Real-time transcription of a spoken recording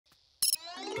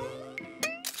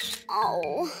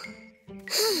Oh.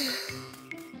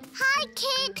 Hi,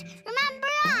 Kit.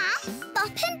 Remember us? Bop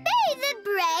and Boo, the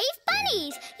Brave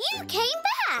Bunnies. You came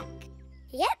back.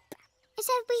 Yep. Is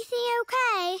everything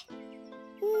okay?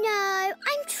 No,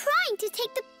 I'm trying to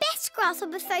take the best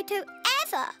grasshopper photo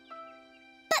ever.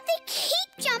 But they keep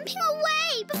jumping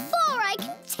away before I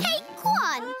can take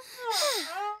one.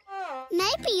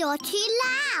 Maybe you're too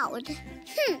loud.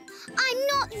 I'm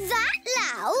not that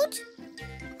loud.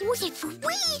 What if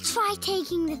we try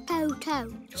taking the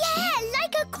photo? Yeah,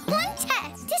 like a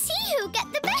contest to see who'll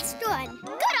get the best one.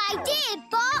 Good idea,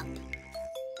 Bop.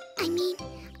 I mean,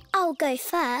 I'll go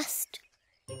first.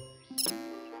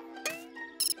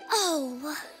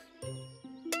 Oh.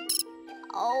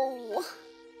 Oh.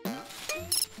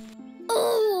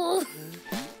 Oh.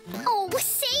 Oh,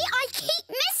 see, I keep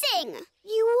missing.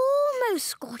 You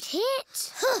almost got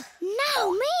it.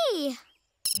 Now me.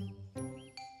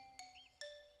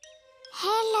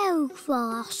 Hello,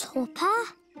 grasshopper.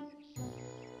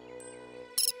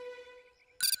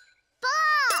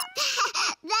 Bob!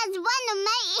 There's one of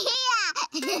mate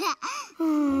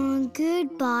here.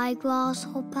 Goodbye,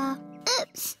 grasshopper.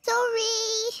 Oops,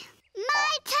 sorry.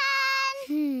 My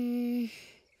turn.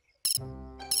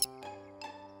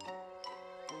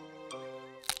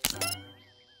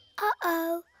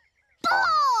 Uh-oh.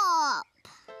 Bob!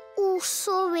 Oh,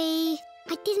 sorry.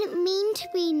 I didn't mean to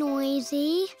be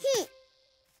noisy.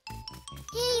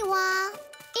 Here you are.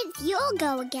 It's your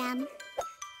go again.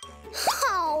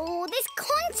 Oh, this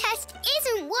contest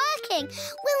isn't working.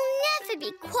 We'll never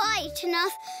be quiet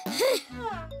enough.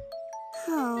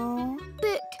 Oh,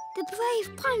 but the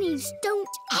Brave Bunnies don't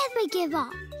ever give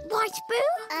up. Right,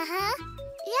 Boo? Uh-huh.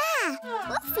 Yeah,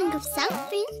 we'll think of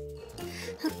something.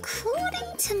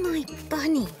 According to my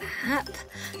bunny map,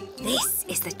 this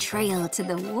is the trail to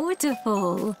the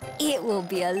waterfall. It will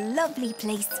be a lovely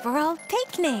place for our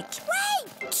picnic.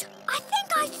 Wait! I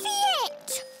think I see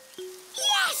it!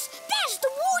 Yes! There's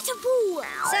the waterfall!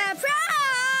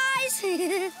 Surprise!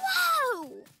 Whoa!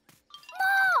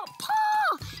 More!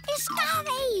 Paw! It's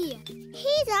Gary!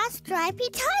 He's our stripy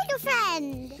tiger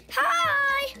friend.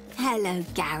 Hi! Hello,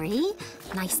 Gary.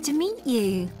 Nice to meet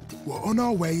you. We're on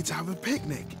our way to have a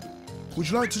picnic. Would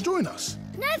you like to join us?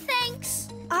 No thanks.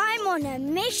 I'm on a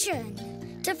mission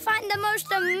to find the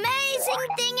most amazing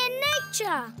thing in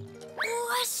nature.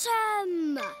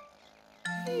 Awesome!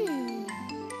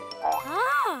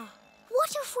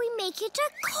 What if we make it a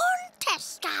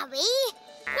contest, Gary?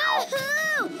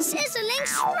 Woohoo! Sizzling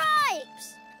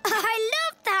stripes! I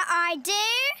love that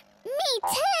idea. Me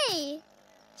too.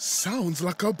 Sounds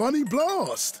like a bunny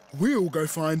blast. We'll go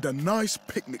find a nice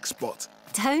picnic spot.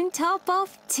 Don't hop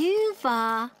off too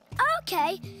far.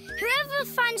 Okay, whoever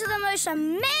finds the most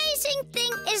amazing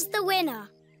thing is the winner.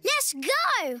 Let's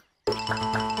go!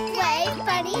 Brave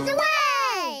Bunnies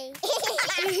away!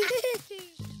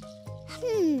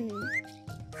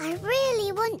 I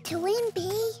really want to win,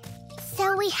 Bee.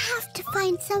 So we have to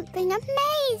find something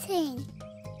amazing.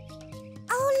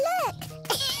 Oh, look!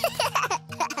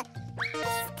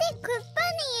 Stick with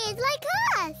bunny ears like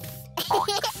us.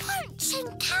 Fruits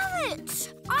and carrots.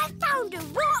 I found a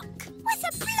rock with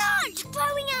a plant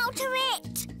growing out of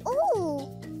it.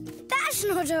 Oh, that's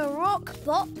not a rock,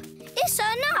 Bop. It's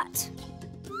a nut.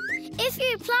 If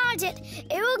you plant it,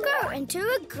 it will grow into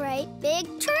a great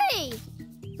big tree.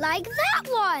 Like that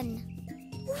one.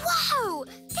 Whoa!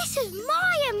 This is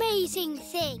my amazing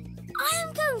thing.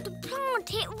 I'm going to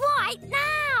plant it right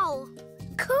now.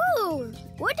 Cool.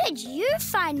 What did you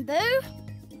find, Boo?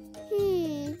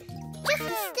 Just a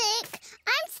stick.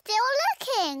 I'm still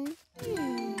looking.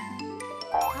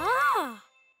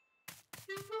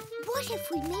 What if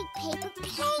we make paper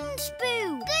planes,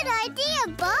 Boo? Good idea,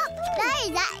 Bop. That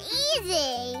is that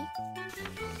easy.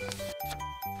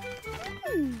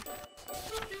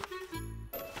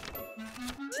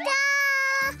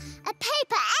 Ta-da! A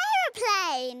paper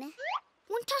aeroplane.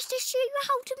 Want us to show you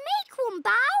how to make one,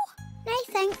 Bow? No,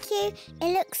 thank you.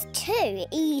 It looks too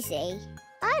easy.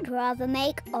 I'd rather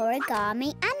make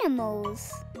origami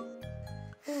animals.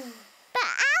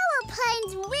 But our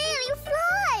planes really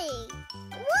fly.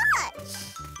 Watch.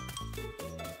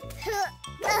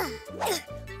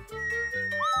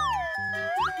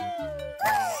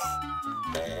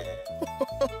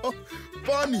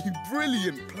 Bunny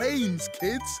brilliant planes,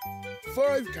 kids.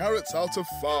 5 carrots out of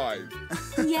 5.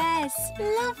 Yes,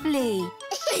 lovely.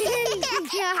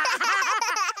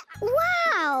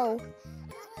 Wow!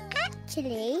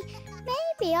 Actually,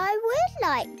 maybe I would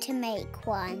like to make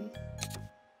one.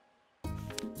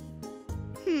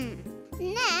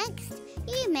 Next,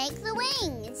 you make the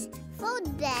wings.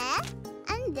 Fold there,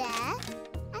 and there,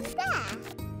 and there.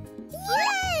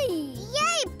 Yay!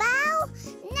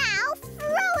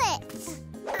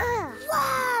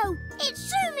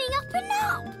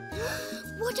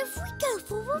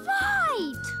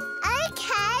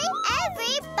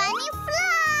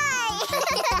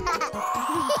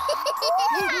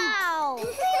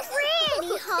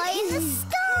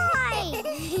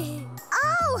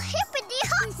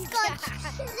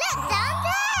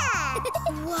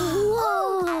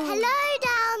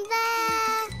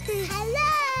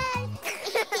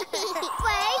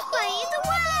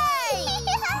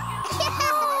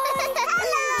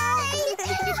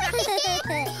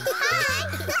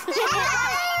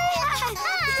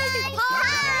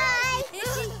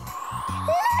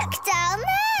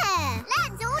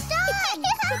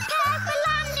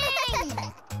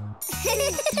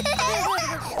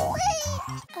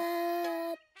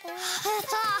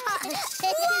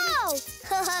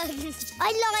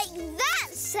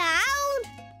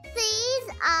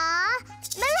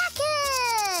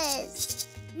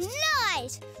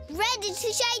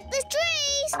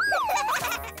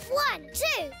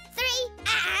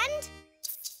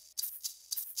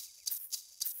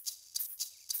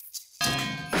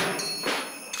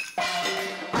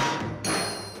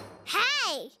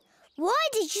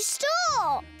 to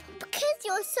stop? Because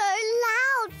you're so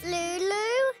loud,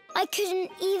 Lulu. I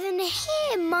couldn't even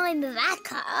hear my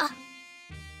maraca.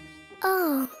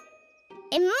 Oh.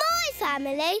 In my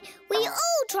family, we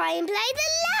all try and play the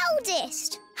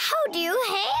loudest. How do you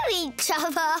hear each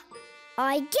other?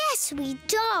 I guess we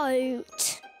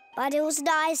don't. But it was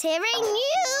nice hearing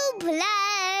you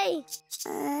play.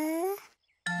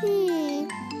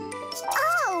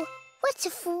 Oh, what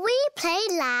if we play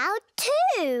loud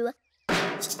too?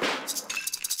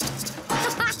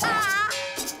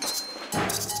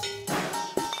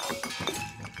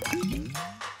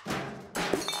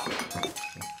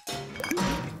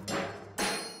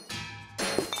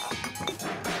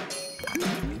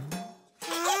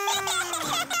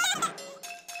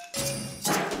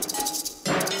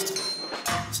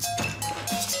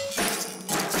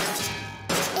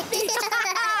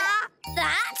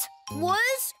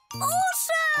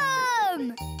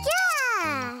 Awesome!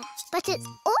 Yeah, but it's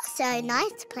also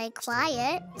nice to play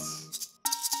quiet.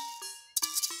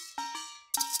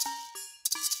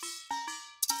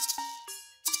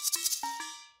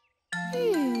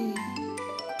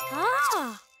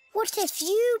 What if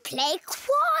you play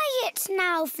quiet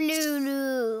now,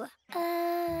 Lulu?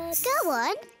 Go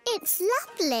on. It's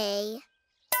lovely.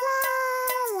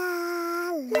 La, la,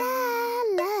 la,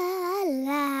 la,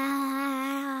 la.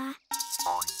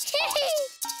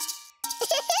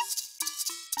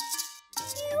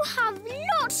 You have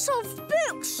lots of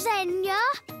books, Xenia.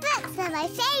 Books are my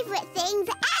favourite things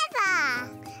ever.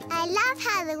 I love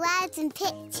how the words and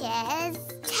pictures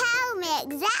tell me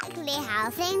exactly how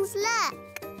things look.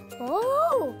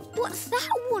 Oh, what's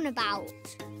that one about?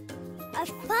 A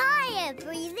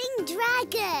fire-breathing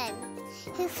dragon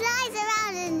who flies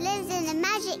around and lives in a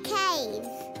magic cave.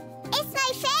 It's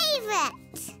my favourite.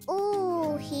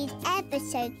 Oh, he's ever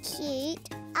so cute.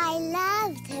 I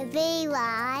love to be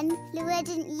one,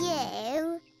 wouldn't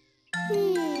you?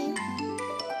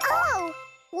 Oh,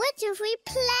 what if we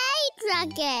play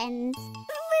dragons?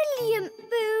 Brilliant,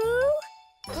 Boo!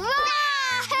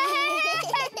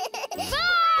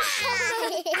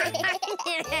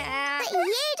 But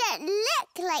you don't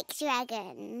look like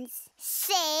dragons.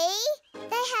 See?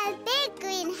 They have big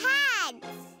green heads.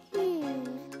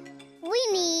 We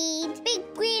need big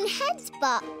green heads,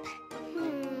 Bop.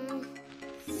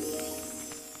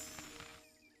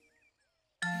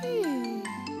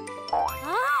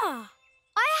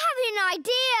 I have an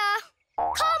idea.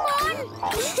 Come on.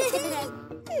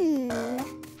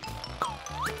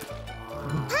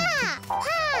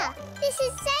 Ha! This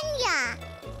is Xenia.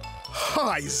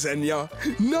 Hi, Xenia.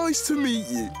 Nice to meet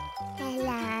you.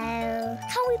 Hello.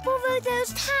 Can we borrow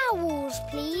those towels,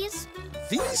 please?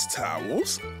 These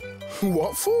towels?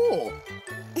 What for?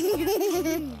 Big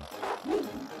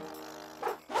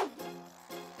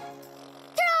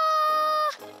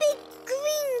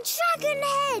green dragon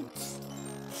heads.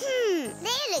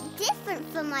 They look different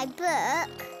from my book.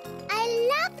 I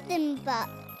love them, but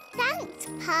thanks,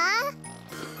 Pa.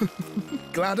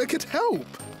 Glad I could help.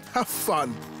 Have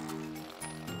fun.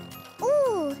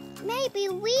 Ooh, maybe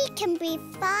we can be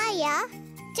fire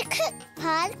to cook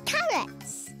Pa's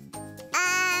carrots.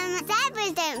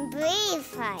 Zebras don't breathe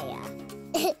fire.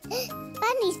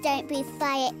 Bunnies don't breathe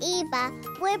fire either.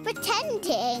 We're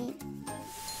pretending.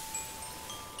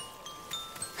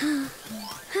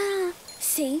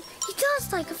 See, he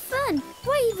does like a fern,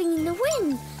 waving in the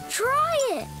wind. Try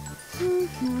it.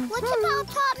 What about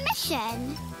our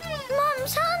mission?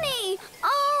 Mum's honey!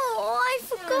 Oh, I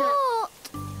forgot.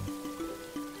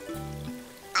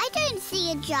 I don't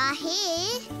see a jar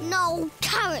here. No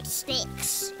carrot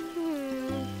sticks.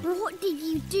 What did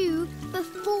you do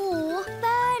before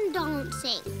fern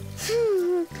dancing?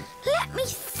 Let me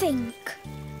think.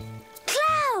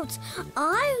 Clouds!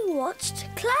 I watched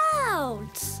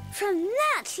clouds from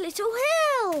that little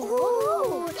hill.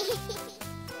 Ooh.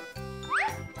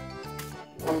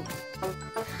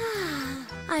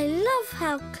 I love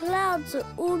how clouds are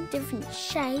all different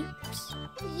shapes.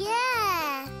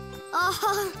 Yeah.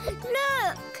 Oh,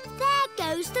 look! There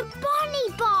goes the bunny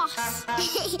boss.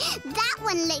 That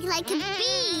one looks like a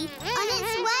bee on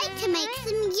its way to make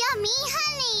some yummy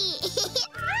honey.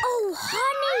 Oh,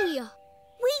 honey!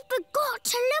 We forgot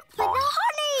to look for the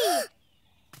honey.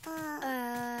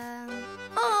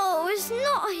 Oh, it's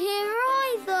not here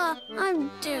either. I'm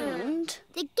doomed.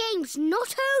 The game's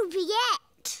not over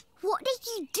yet. What did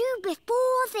you do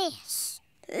before this?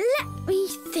 Let me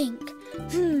think.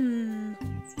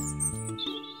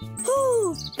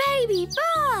 Oh, baby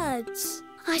birds!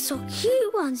 I saw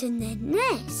cute ones in their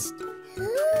nest.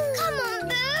 Come on,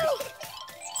 Boo!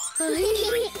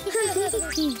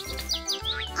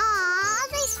 Aw,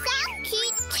 they sound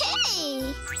cute too.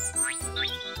 me.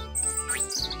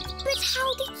 But how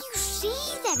did you see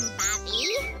them, Babby?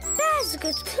 Bears are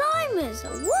good climbers.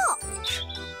 Watch.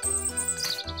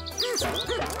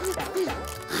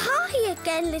 Hi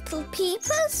again, little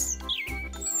peepers.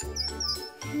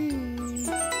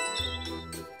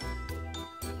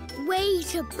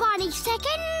 Wait a bunny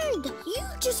second. You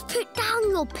just put down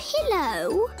your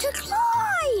pillow to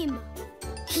climb.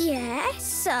 Yes,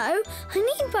 so I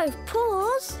need both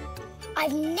paws.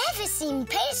 I've never seen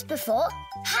pace before.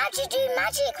 How'd you do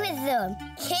magic with them?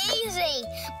 Easy.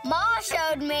 Ma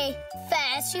showed me.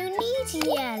 First you need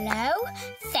yellow,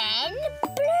 then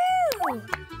blue.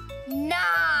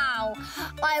 Now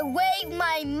I wave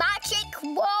my magic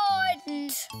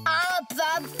wand.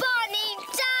 Abba bunny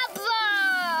dabba!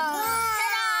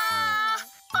 Ta-da!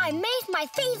 I made my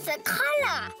favourite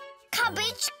colour,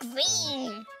 cabbage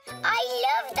green. I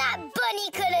love that bunny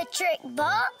colour trick,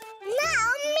 Bob.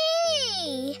 Now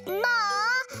me! Ma,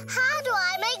 how do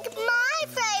I make my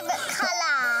favourite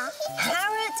colour?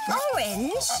 Carrot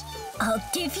orange? I'll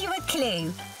give you a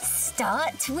clue.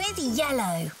 Start with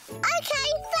yellow. OK,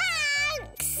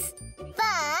 thanks!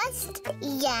 First,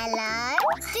 yellow.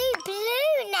 Do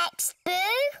blue next,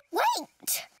 Boo.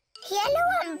 Wait! Yellow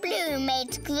and blue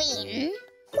made green.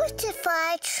 What if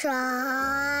I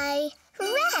try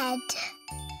red?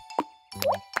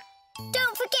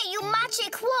 Don't forget your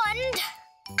magic wand.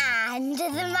 And the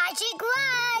magic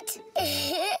word.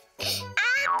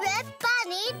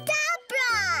 Abracadabra!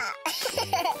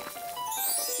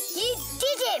 You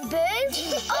did it, Boo.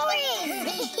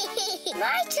 Orange.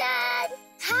 My turn.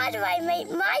 How do I make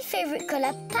my favourite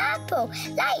colour purple,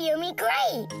 like yummy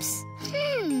grapes?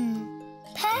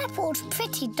 Purple's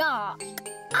pretty dark.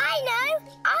 I know.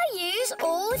 I'll use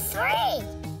all three.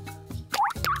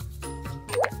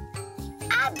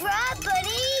 Abra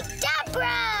bunny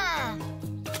dabra.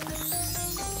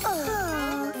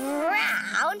 Oh,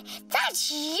 brown? That's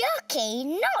yucky,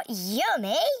 not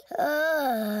yummy.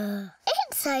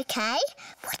 It's okay.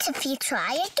 What if you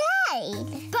try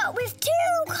again? But with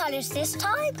two colours this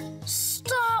time.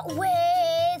 Start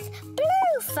with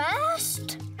blue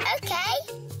first. Okay,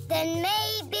 then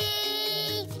maybe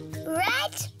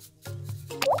red.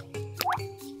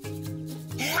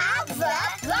 Abra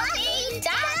bunny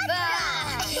dabra.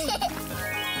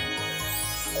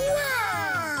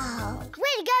 Wow!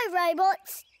 Way to go,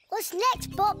 robots! What's next,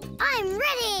 Bob? I'm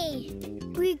ready!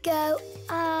 We go,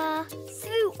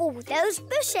 through all those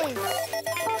bushes. I'm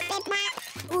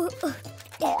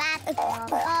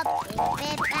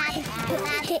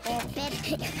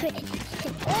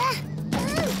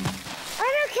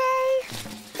okay.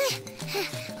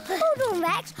 Hold on,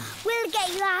 Rex. We'll get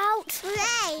you out.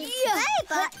 Brave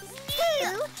robots to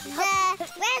the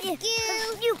rescue.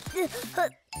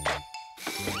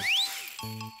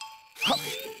 Hop,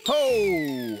 ho!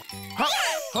 Hop,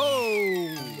 ho!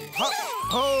 Hop,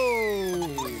 ho!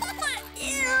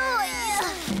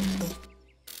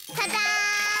 Ta-da!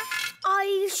 Are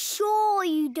you sure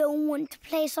you don't want to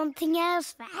play something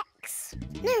else, Rex?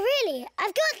 No, really.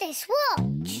 I've got this.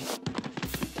 Watch.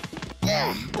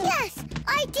 Yes,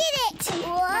 I did it!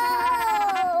 Whoa!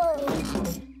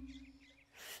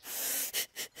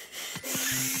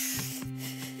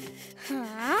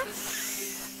 Huh?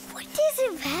 What is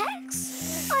it, Rex?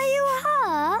 Are you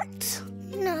hurt?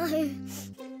 No.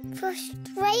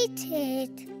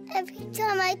 Frustrated. Every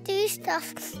time I do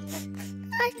stuff,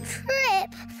 I trip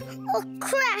or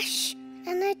crash,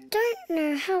 and I don't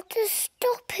know how to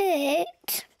stop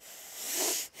it.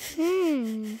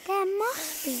 There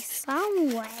must be some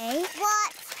way.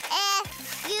 What if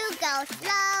you go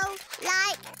slow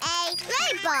like a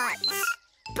robot?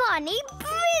 Bunny,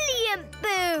 brilliant,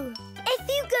 Boo! If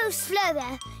you go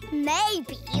slower,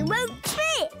 maybe you won't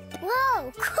trip.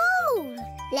 Whoa, cool!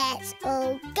 Let's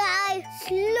all go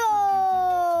slow.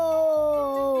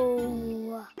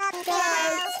 Go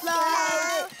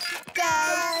slow, go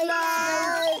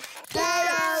slow, go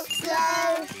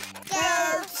slow, go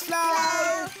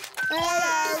slow. Go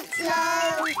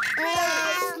slow, go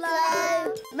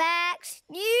slow. Max,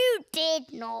 you did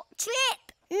not trip.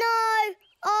 No,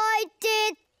 I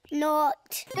did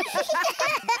not.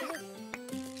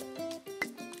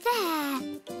 There,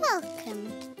 welcome.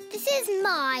 This is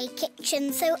my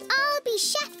kitchen, so I'll be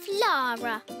Chef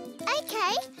Lara. OK,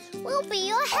 we'll be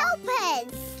your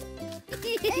helpers.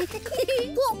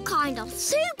 What kind of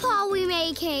soup are we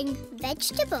making?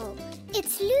 Vegetable.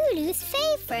 It's Lulu's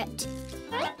favourite.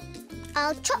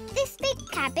 I'll chop this big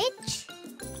cabbage.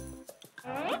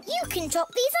 You can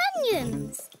chop these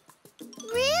onions.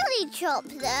 Really chop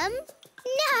them?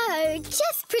 No,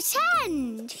 just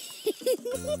pretend.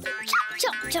 Chop,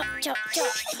 chop, chop, chop,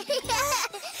 chop.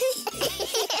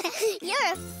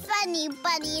 You're a funny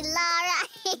bunny, Lara.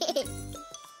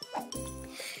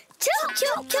 Chop,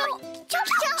 chop, chop. Chop,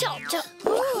 chop, chop, chop.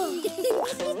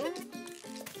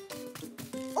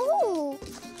 Ooh.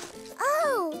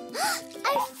 Oh, I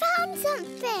found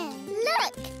something.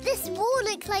 Look, this wall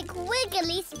looks like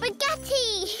wiggly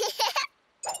spaghetti.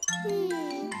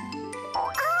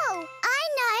 Oh, I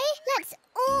know. Let's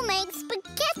all make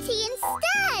spaghetti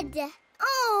instead.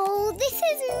 Oh, this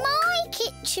is my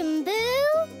kitchen, Boo.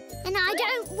 And I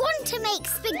don't want to make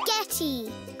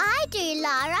spaghetti. I do,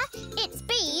 Lara. It's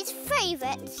Bee's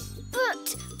favourite.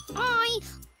 But I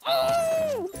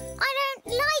don't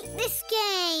like this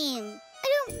game. I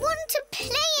don't want to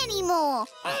play anymore.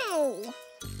 Oh.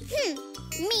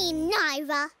 Me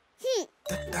neither.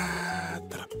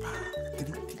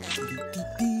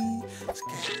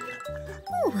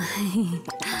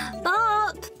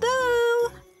 Bop,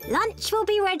 Boo! Lunch will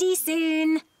be ready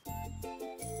soon.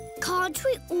 Can't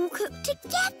we all cook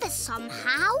together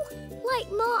somehow?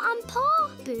 Like Ma and Pa,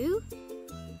 Boo?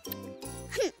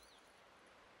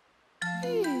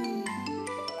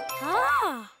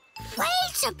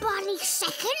 Wait a bunny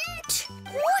second.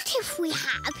 What if we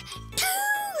have 2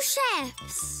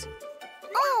 chefs?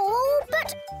 Oh,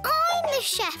 but I'm the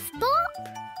chef, Bop.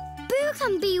 Boo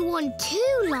can be one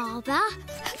too, Lava.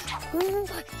 Ooh,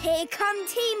 here come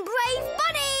Team Brave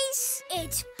Bunnies.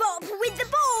 It's Bop with the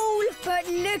ball, but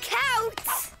look out.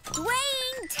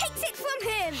 Dwayne takes it from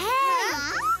him.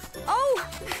 Huh? Oh,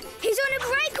 he's on a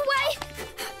breakaway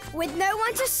with no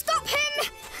one to stop him.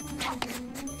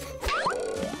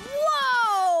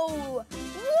 Whoa!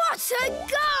 What a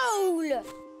goal!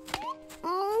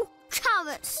 Oh,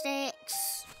 carrot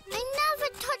sticks. I never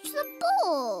touched the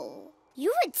ball.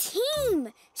 You're a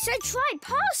team, so try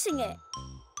passing it.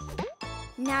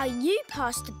 Now you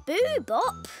pass to Boo,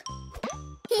 Bop.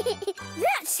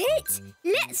 That's it.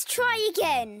 Let's try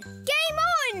again. Game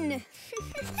on!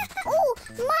 Oh,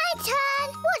 my turn.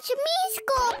 Watch me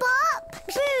score, Bop.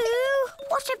 Boo,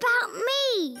 what about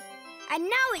me? And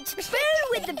now it's Boo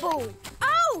with the ball.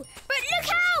 Oh, but look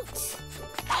out!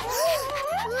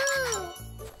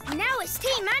 Now it's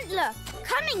Team Antler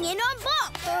coming in on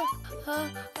Bop.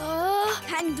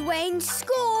 Can Dwayne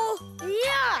score?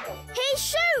 Yeah, he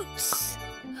shoots.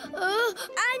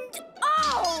 And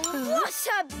what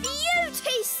a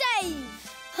beauty save!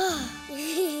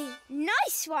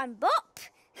 Nice one, Bop.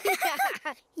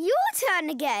 Your turn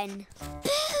again.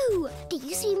 Boo, did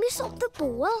you see me stop the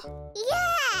ball?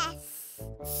 Yes.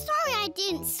 Sorry I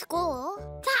didn't score.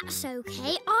 That's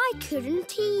okay, I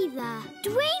couldn't either.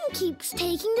 Dwayne keeps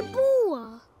taking the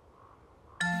ball.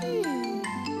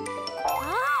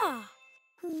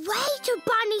 Wait a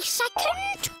bunny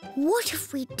second. What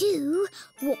if we do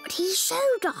what he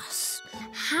showed us?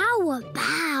 How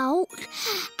about...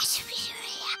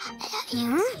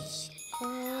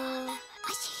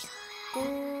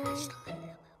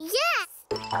 Yes!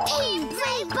 Team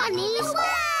Brave Bunnies!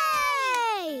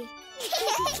 Way!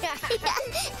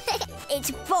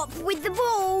 It's Bop with the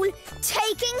ball,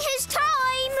 taking his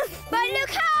time. But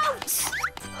look out!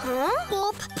 Huh?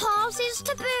 Bop passes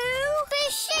to Boo. Boo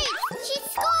shoots. She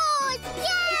scored.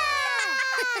 Yeah!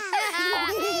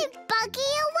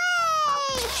 Buggy away!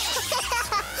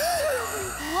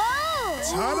 Whoa!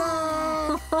 Ta-da!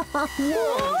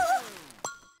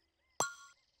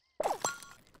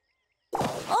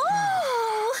 Oh!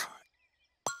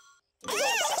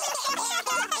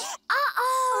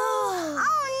 Uh-oh!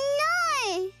 Oh, no!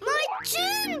 My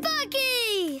June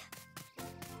buggy!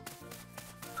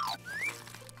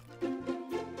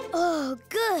 Oh,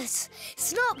 good.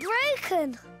 It's not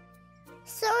broken.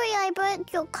 Sorry I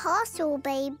broke your castle,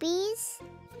 babies.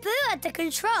 Boo had the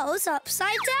controls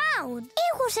upside down.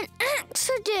 It was an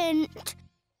accident.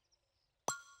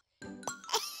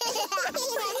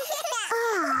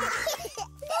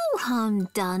 No harm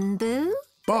done, Boo.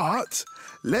 But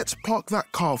let's park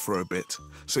that car for a bit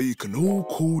so you can all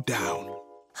cool down.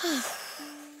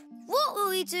 What will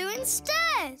we do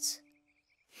instead?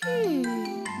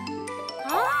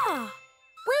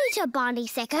 Wait a bunny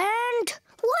second.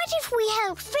 What if we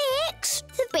help fix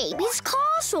the baby's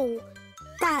castle?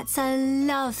 That's a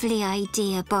lovely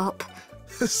idea, Bop.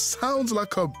 Sounds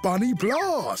like a bunny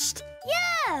blast.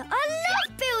 Yeah, I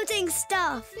love building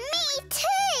stuff. Me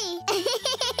too.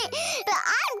 But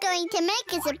I'm going to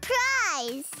make a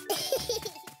surprise.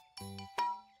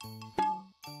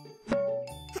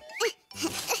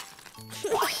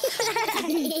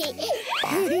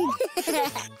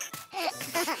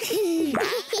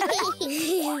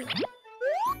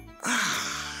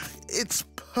 It's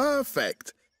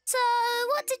perfect. So,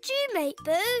 what did you make,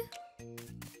 Boo?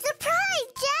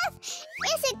 Surprise, Jeff!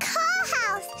 It's a car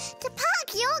house to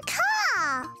park your car.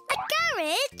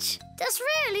 That's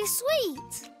really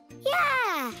sweet.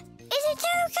 Yeah. Is it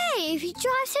okay if you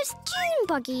drive this dune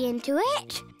buggy into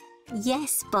it?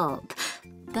 Yes, Bob,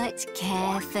 but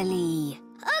carefully.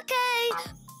 Okay.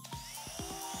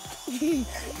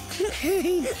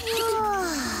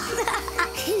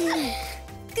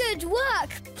 Good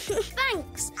work.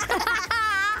 Thanks.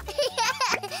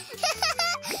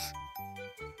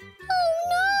 Oh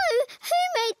no! Who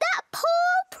made that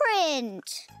paw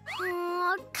print?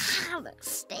 Oh, carrot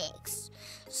sticks.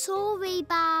 Sorry,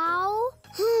 Bao.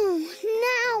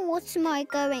 Now what am I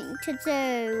going to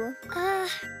do?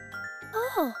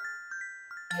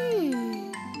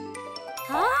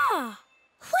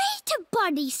 Wait a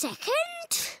bunny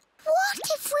second. What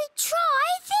if we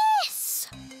try this?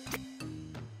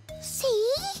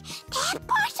 See? They're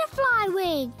butterfly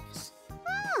wings.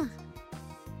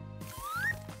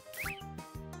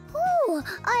 Oh,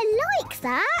 I like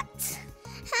that.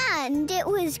 And it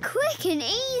was quick and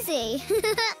easy.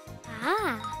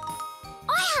 I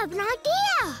have an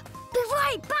idea. Be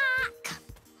right back.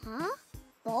 Huh?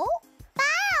 Oh?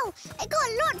 Wow! I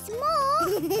got lots more.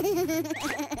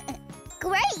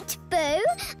 Great, Boo.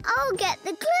 I'll get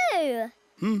the glue.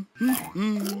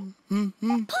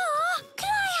 Pa, can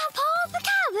I have half a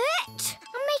carrot?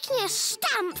 I'm making a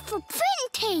stamp for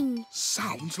printing.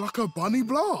 Sounds like a bunny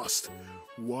blast.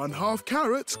 1/2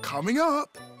 carrot coming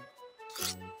up.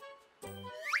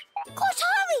 Got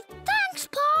hurry. Thanks,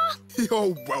 Pa.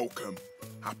 You're welcome.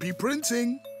 Happy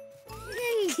printing.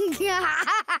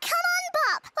 Come on,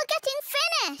 Bob. We're getting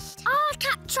finished. I'll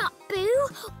catch up, Boo.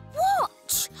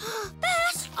 Watch.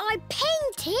 First, I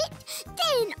paint it,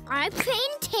 then I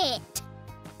print it.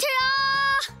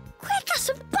 Ta-da! Quick as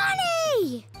a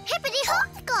bunny! Hippity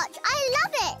hopscotch. I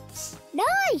love it.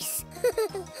 Nice.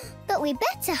 But we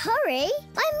better hurry.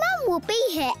 My mum will be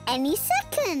here any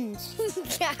second.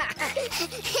 Ta-da!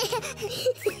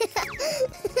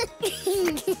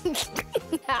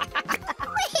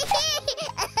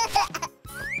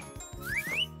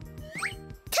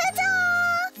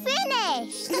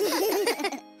 Finished! We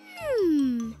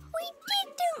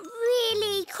didn't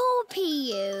really copy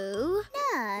you.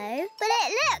 No, but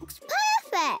it looks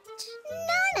perfect.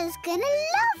 Nana's gonna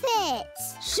love it.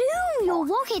 Zoom your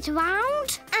rocket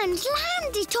around and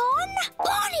land it on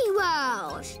Bunny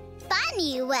World.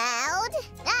 Bunny World?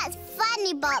 That's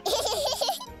funny, Bob.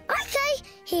 Okay,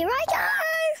 here I go.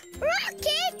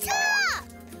 Rocket up!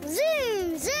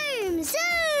 Zoom, zoom,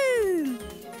 zoom!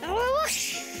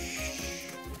 Whoosh!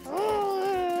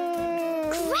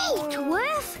 Great,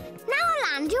 Worth! Now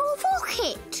land your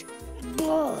rocket.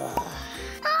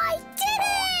 I did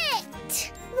it!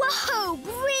 Whoa,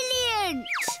 brilliant!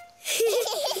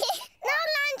 Now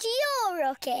land your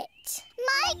rocket.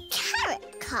 My carrot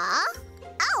car?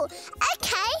 Oh,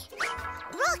 okay.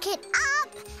 Rocket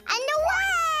up and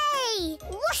away!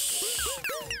 Whoosh!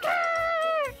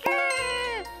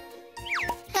 Brilliant!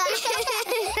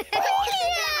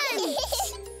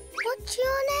 What's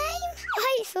your name?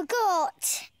 I forgot.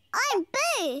 I'm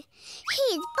Boo.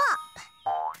 He's Bop.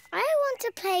 I want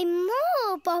to play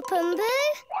more, Bop and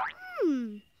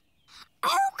Boo.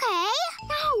 Okay,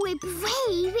 now we're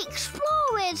brave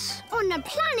explorers on a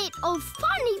planet of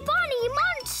funny bunny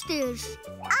monsters.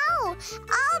 Oh,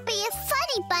 I'll be a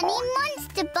funny bunny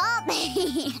monster, Bob.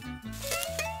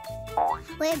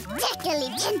 With tickly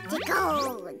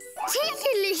tentacles.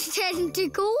 Tickly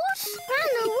tentacles?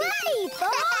 Run away,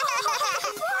 Bob!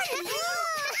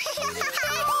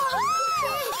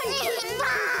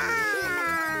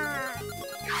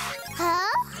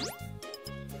 Huh?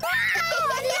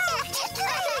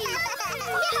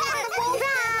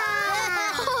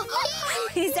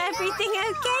 Is everything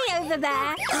okay over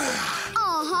there?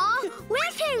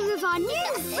 We're playing with our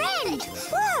new friend,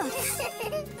 Wolf.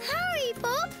 Hurry,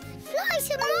 Bob. Fly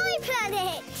to my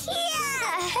planet.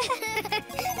 Yeah.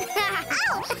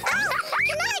 Ow!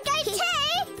 Can I go too?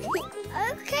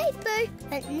 Okay, Boo.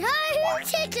 But no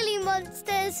tickly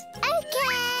monsters.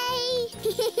 Okay.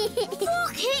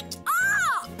 Rocket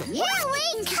up! Here we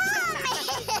come!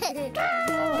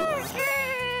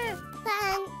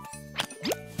 Thanks.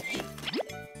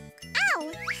 Oh,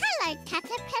 hello,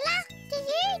 Caterpillar. Do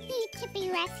you need to be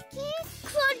rescued?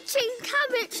 Crunching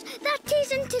carrots, that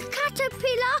isn't a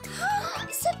caterpillar.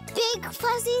 It's a big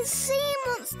fuzzy sea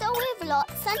monster with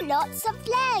lots and lots of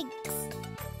legs.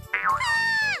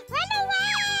 Run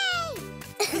away!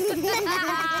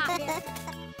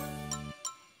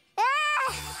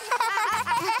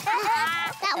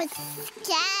 That was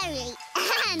scary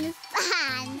and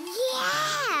fun.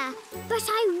 Yeah, but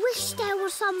I wish there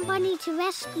was somebody to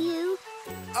rescue.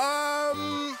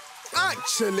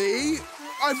 Actually,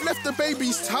 I've left the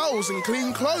baby's towels and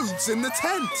clean clothes in the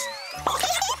tent. Oh,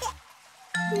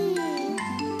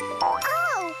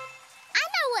 I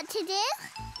know what to do.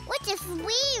 What if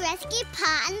we rescue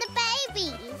Pa and the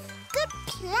babies? Good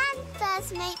plan,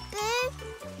 First Mate Boo.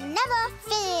 Never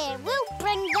fear, we'll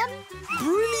bring them.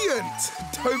 Brilliant!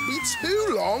 Don't be too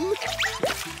long.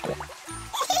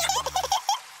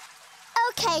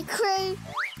 OK, crew.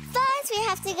 First, we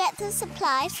have to get the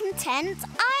supplies from Tent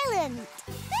Island.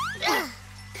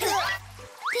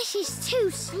 This is too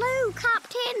slow,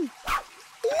 Captain.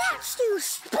 Let's do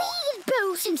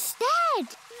speedboats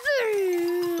instead.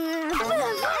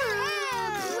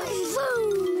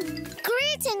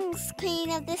 Greetings, Queen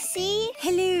of the Sea.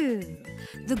 Hello.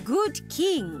 The good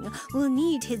king will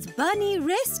need his bunny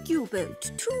rescue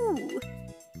boat too.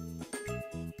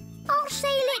 I'll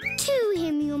sail it to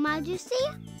him, Your Majesty.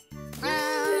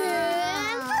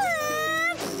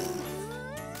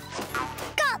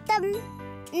 Got them.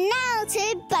 Now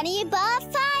to Bunny Buff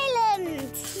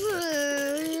Island.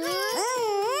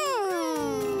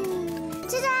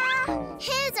 Ta-da!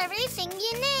 Here's everything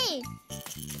you need.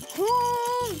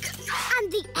 Honk!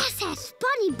 And the SS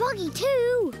Bunny Buggy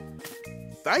too.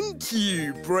 Thank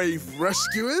you, brave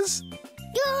rescuers.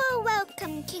 You're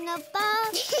welcome, King of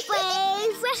Bars.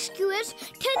 Brave rescuers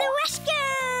to the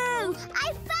rescue!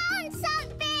 I found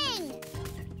something!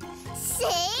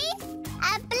 See?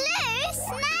 A blue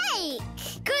snake!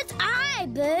 Good eye,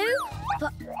 Boo.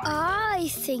 But I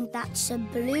think that's a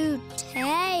blue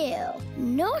tail,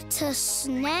 not a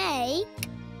snake.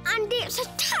 And it's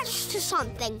attached to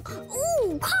something.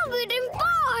 Ooh, covered in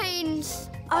vines.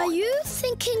 Are you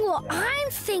thinking what I'm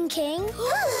thinking?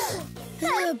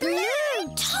 The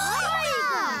blue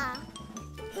tiger!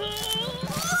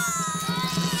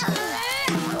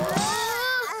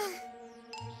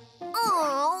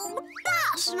 Oh,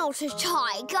 that's not a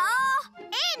tiger.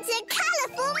 It's a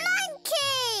colourful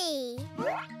monkey.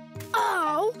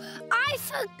 Oh, I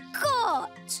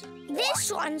forgot.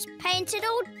 This one's painted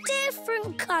all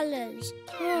different colours.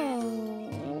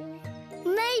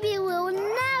 Maybe we'll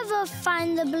never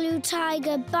find the blue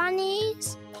tiger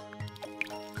bunnies.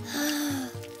 And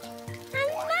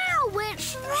now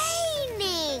it's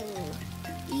raining.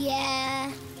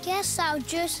 Yeah, guess I'll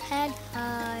just head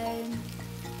home.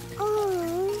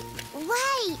 Oh,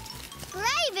 wait.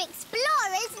 Brave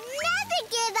explorers never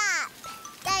give up.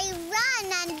 They run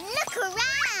and look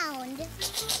around.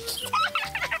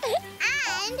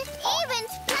 And even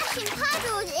splash in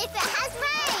puddles if it has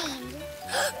rained.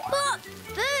 But,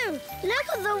 Boo, look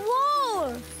at the wall.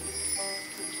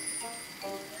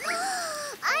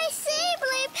 I see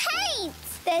blue paint.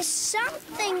 There's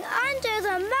something under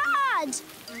the mud.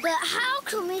 But how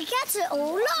can we get it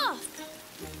all off?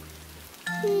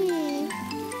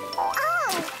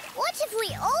 Oh, what if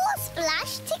we all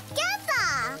splash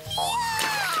together?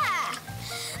 Yeah!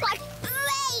 Like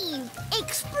brave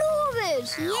explorers.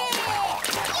 Yeah!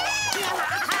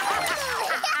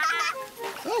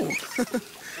 Oh,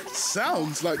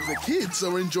 sounds like the kids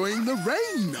are enjoying the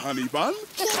rain, Honey Bun.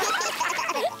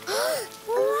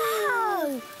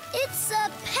 Wow! It's a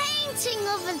painting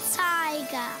of a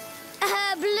tiger.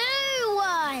 A blue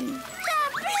one. The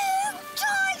blue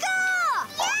tiger!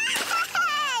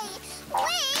 Yay!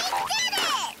 We did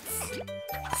it!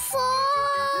 Wow!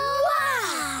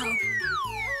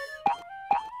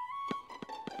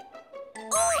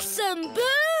 Awesome,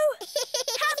 Boo!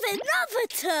 Have another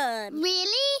turn.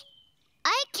 Really?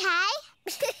 Okay.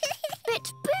 But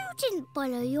Boo didn't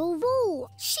follow your rule.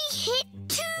 She hit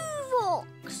 2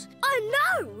 rocks. Oh,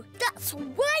 no! That's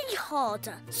way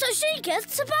harder. So she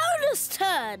gets a bonus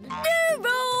turn. New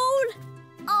rule!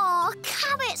 Oh,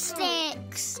 carrot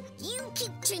sticks. You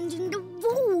keep changing the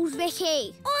rules,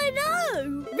 Ricky. I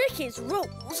know. Ricky's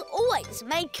rules always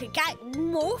make a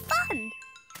game more fun.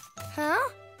 Huh?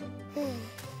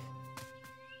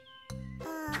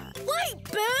 Wait,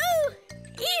 Boo!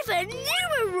 Even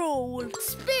newer rule.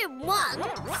 Spin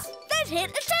once, then hit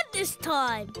a 10 this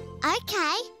time.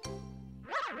 Okay.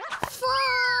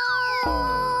 4.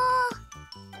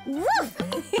 Woof!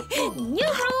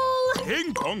 New rule.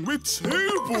 Ping pong with 2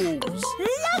 balls.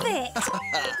 Love it!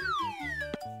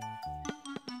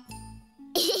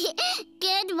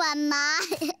 Good one, Ma.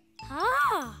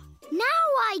 Now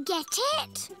I get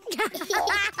it.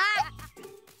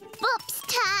 Bob's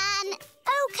turn.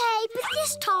 Okay, but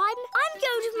this time I'm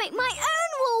going to make my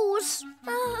own rules.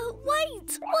 Wait,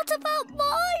 what about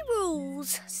my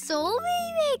rules? Sorry,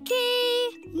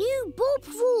 Ricky. New Bob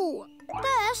rule.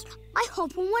 First, I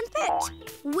hop on one foot,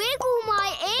 wiggle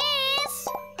my ears,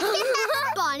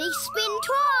 bunny spin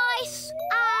twice,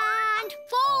 and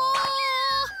 4.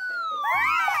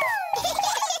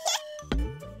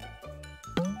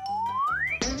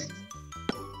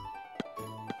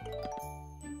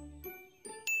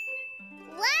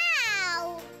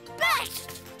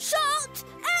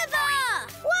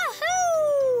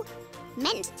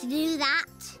 meant to do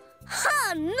that.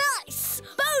 Ha! Nice!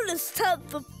 Bonus turn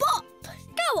for Bop.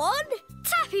 Go on,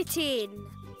 tap it in.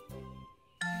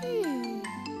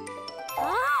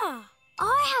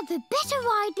 I have a better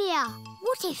idea.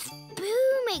 What if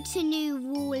Boo makes a new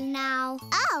rule now?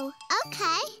 Oh,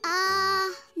 okay.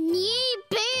 New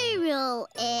Boo rule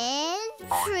is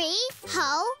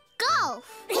free-hole golf.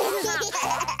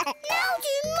 Now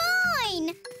do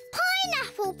mine.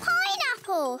 Pineapple,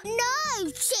 pineapple. No,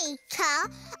 cheater.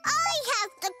 I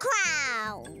have the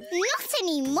crown. Not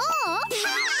anymore.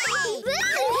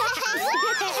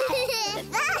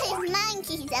 Those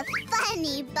monkeys are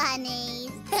funny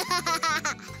bunnies.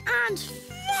 And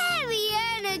very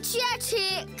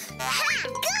energetic. Ha!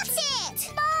 Got it!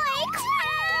 My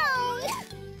crown!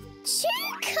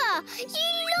 Chuka, you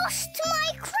lost my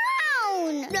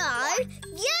crown. No,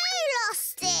 you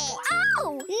lost it.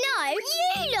 Oh! No,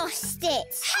 you lost it.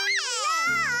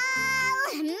 Hello,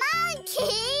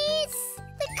 monkeys!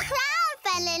 The crown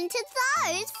fell into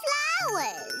those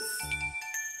flowers.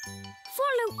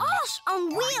 Follow us and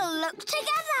we'll look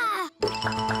together.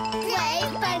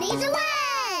 Brave bunnies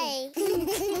away!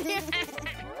 Brave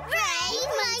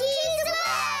monkeys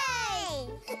away!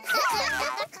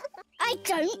 I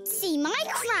don't see my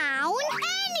crown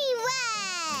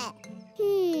anywhere.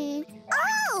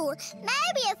 Oh,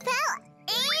 maybe it fell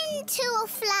into a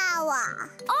flower.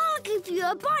 I'll give you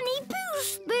a bunny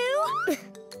boost, Boo.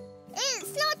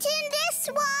 It's not in this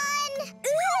one.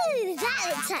 Ooh, that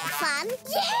looks like fun.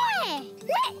 Yeah,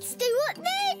 let's do what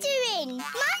they're doing.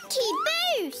 Monkey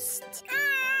boost.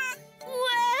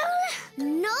 Well,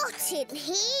 Not in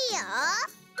here.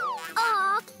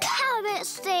 carrot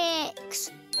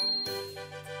sticks.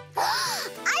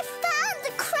 I found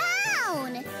the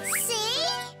crown. See?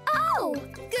 Oh,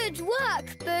 good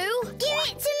work, Boo. Give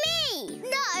it to me.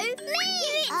 No, me.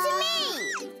 Give it to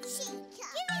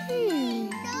me.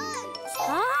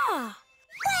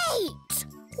 Wait!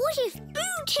 What if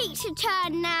Boo takes a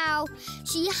turn now?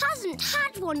 She hasn't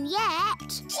had one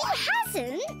yet. She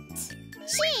hasn't.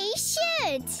 She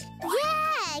should.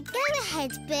 Yeah, go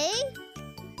ahead, Boo.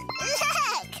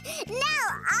 Look, now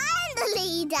I'm the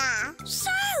leader.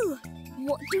 So,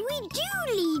 what do we do,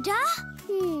 leader?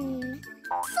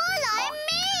 Follow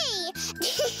me.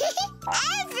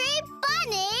 Every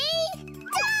bunny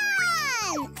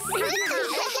dance. Who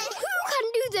can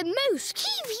do the most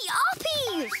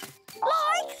keepy-uppies?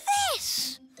 Like this.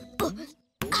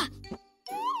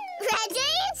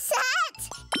 Ready, set,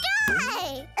 go!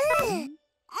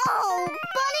 Oh,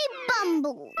 bunny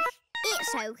bumbles.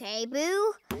 It's okay,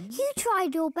 Boo. You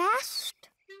tried your best.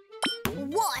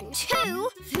 1, 2,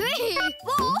 3,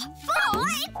 4,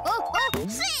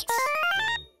 5, 6.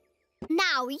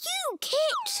 Now you,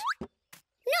 Kit.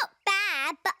 Not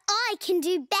bad, but I can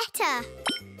do better.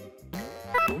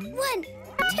 1,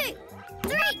 2,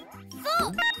 3,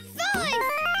 4, 5.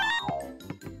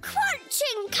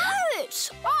 Crunching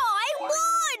carrots. I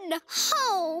won.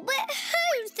 Oh, but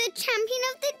who's the champion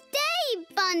of the day,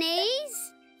 bunnies?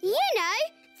 You know,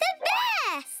 the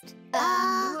best.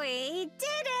 We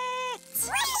did it!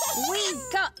 We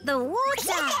got the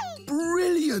water!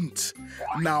 Brilliant!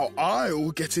 Now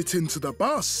I'll get it into the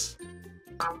bus.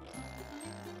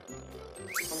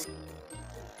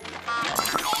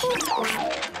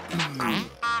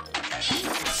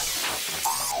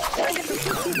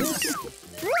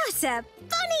 What a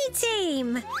bunny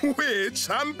team! We're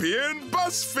champion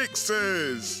bus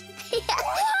fixers.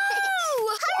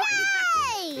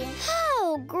 Hooray!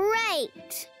 Oh,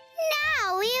 great.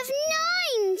 Now we have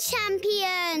 9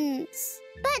 champions.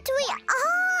 But we are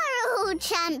all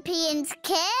champions,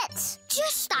 Kit.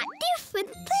 Just at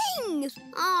different things.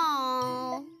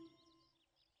 Oh.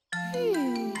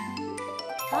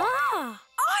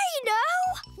 I know!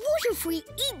 What if we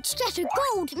each get a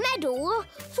gold medal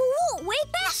for what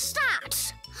we're best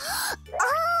at?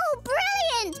 Oh,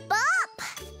 brilliant, Bop!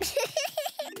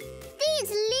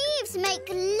 These leaves make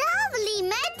lovely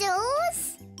medals.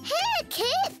 Here,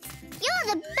 Kit, you're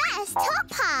the best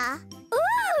hopper.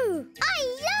 Ooh! I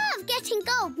love getting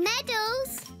gold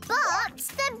medals. Bop's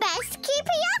the best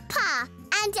keepy-upper.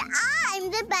 And I'm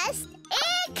the best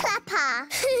ear-clapper.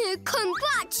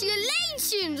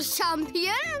 Congratulations,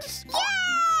 champions!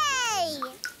 Yay!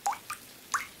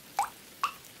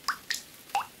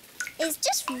 It's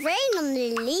just rain on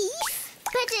the leaf.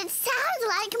 But it sounds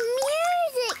like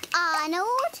music,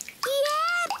 Arnold.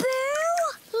 Yeah, Boo!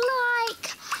 Like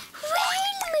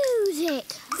rain music.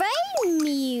 Rain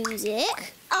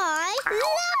music? I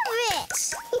love it!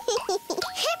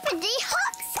 Hippity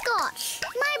hopscotch!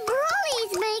 My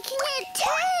brolly's making it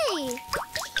too!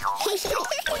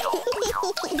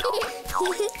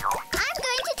 I'm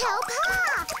going to tell Pa!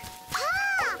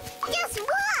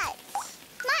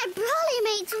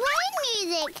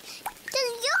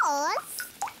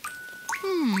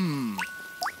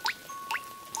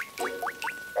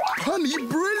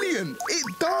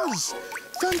 is.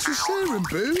 Thanks for sharing,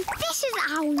 Boo. This is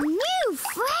our new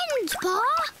friend, Pa.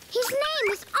 His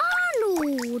name is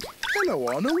Arnold. Hello,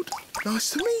 Arnold. Nice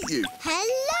to meet you.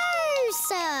 Hello,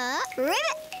 sir.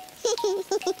 Ribbit.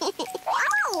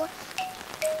 Oh!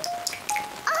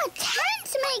 Our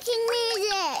tent's making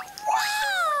music.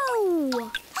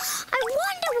 Wow! I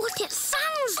wonder what it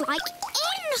sounds like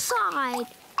inside.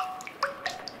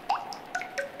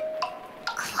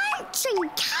 Crunching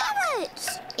carrots.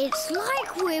 It's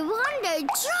like we're under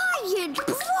giant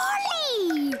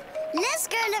brolly. Let's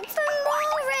go look for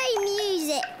more rain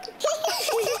music.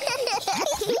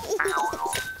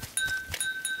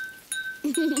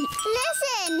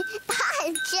 Listen, our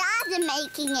jars are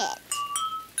making it.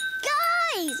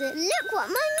 Guys, look what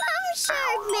my mum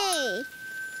showed me.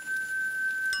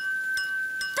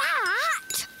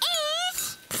 That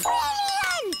is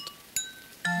brilliant.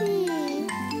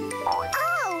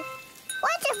 Oh,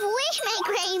 what if we make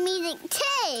rain music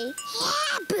too?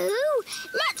 Yeah, Boo.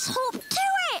 Let's hop to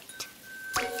it.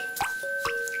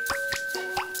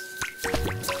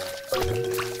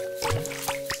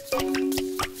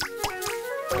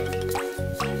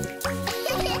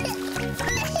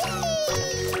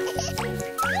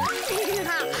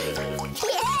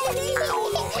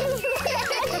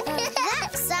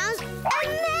 That sounds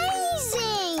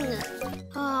amazing.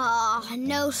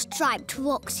 No striped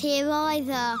rocks here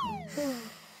either.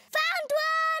 Found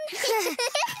one!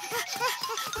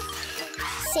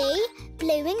 See?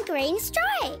 Blue and green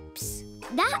stripes.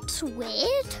 That's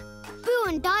weird. Boo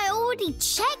and I already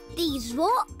checked these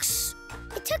rocks.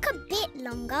 It took a bit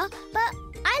longer, but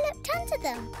I looked under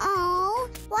them. Oh,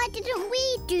 why didn't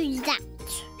we do that?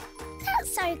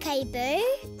 That's okay, Boo.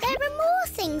 There are more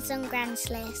things on Gran's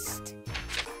list.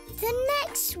 The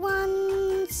next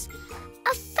one's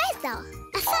a feather.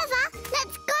 A feather?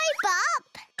 Let's go, Bob.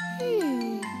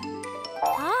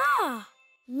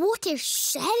 What if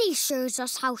Shelly shows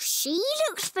us how she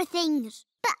looks for things?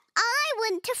 But I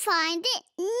want to find it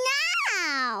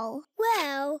now.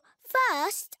 Well,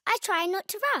 first, I try not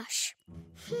to rush.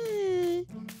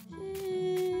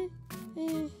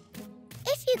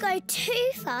 If you go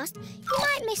too fast, you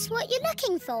might miss what you're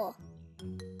looking for.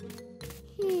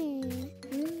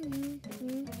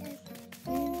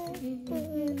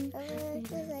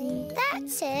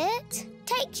 That's it.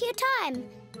 Take your time.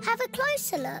 Have a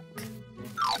closer look.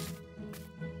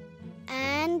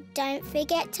 And don't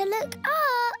forget to look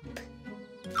up.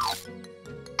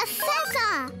 A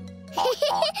feather!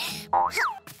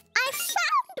 I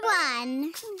found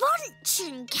one!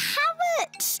 Crunching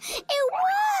carrots! It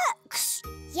works!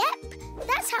 Yep,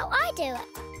 that's how I do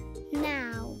it.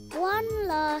 Now, one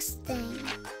last thing.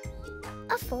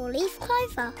 A 4-leaf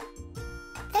clover.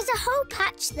 There's a whole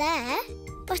patch there,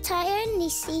 but I only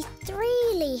see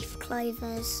 3-leaf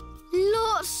clovers.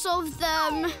 Lots of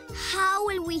them. How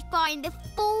will we find the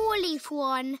 4-leaf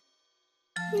one?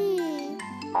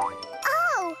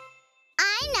 Oh,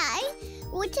 I know.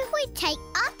 What if we take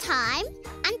our time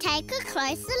and take a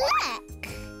closer look?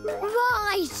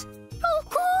 Right. Of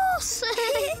course.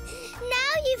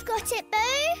 Now you've got it, Boo.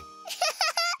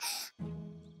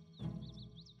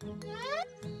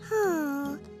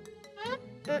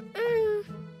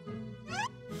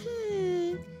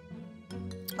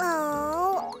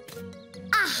 Oh.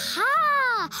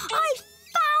 Aha! I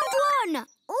found one!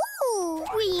 Ooh,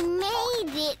 we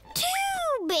made it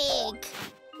too big.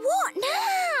 What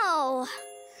now?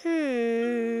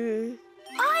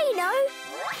 I know.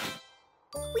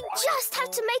 We just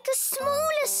have to make a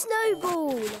smaller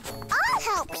snowball. I'll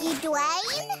help you,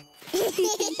 Dwayne.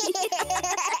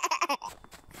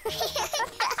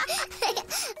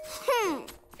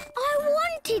 I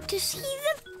wanted to see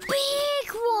the big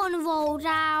one roll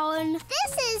down.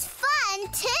 This is fun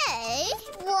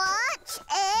too. Watch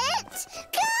it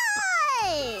go!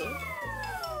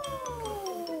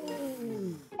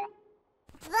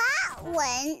 That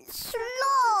went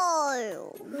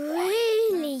slow.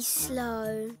 Really slow.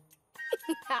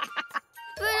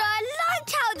 But I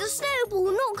liked how the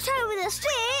snowball knocked over the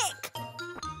stick.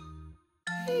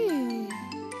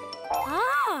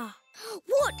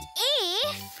 What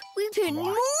if we put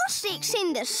more sticks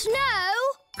in the snow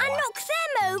and knock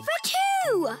them over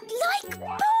too? Like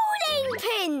bowling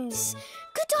pins.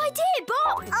 Good idea,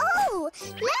 Bob. Oh,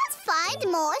 let's find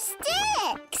more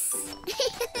sticks.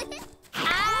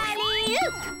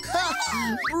 Alley-oop!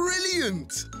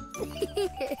 Brilliant!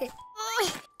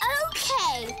 OK,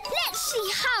 let's see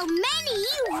how many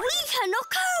we can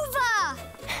knock over.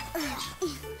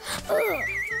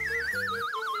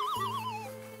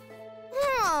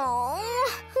 Oh,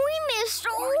 we missed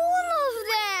all of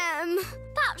them.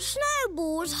 That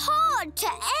snowball's hard to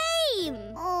aim.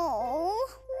 Oh,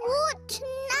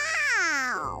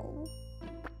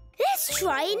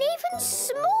 try an even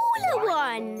smaller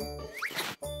one.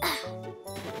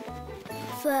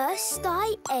 First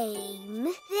I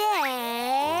aim,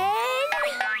 then...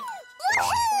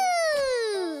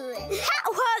 Woohoo! That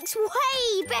works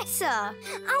way better.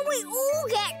 And we all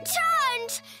get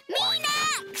turns. Me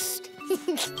next.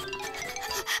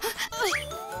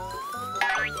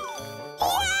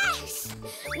 Yes!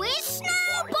 We're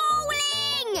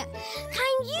snowballing!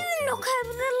 Can you knock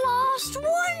over the last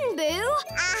one, Boo?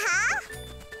 Uh-huh.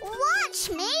 Watch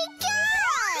me go!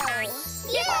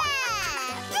 Yeah!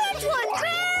 Good one,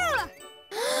 Boo!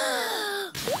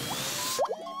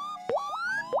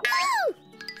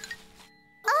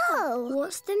 Oh,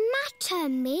 What's the matter,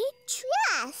 Midge?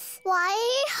 yes. Why are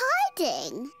you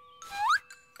hiding?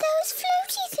 Those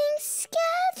floaty things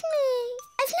scared me.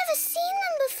 I've never seen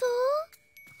them before.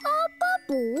 Are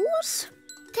bubbles?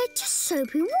 They're just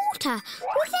soapy water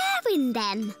with air in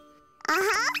them.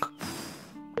 Uh-huh.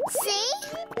 See?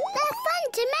 They're fun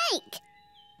to make.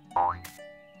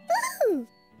 Ooh!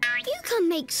 You can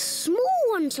make small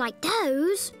ones like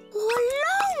those, or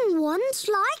long ones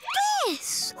like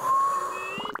this.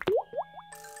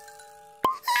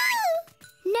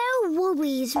 No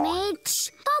worries,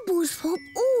 Midge. Bubbles pop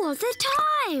all the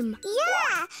time.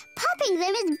 Yeah, popping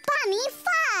them is bunny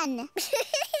fun.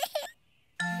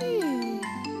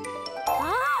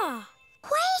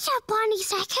 Wait a bunny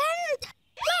second.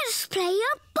 Let's play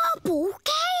a bubble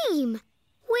game.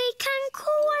 We can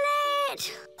call it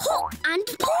Hop and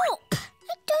Pop.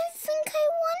 I don't think I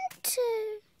want to.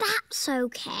 That's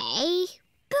okay.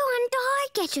 Boo and I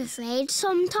get afraid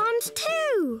sometimes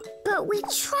too. But we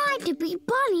try to be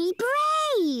bunny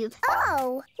brave.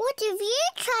 Oh, what have you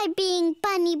tried being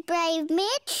bunny brave,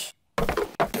 Mitch?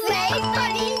 Brave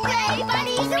bunnies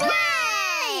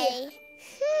away!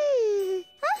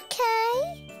 Okay.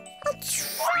 I'll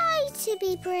try to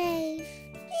be brave.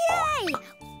 Yay!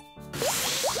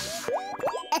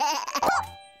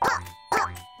 Pop, pop,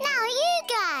 pop. Now you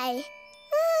go.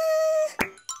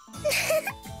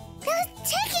 That was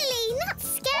tickly, not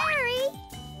scary.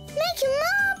 Making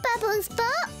more bubbles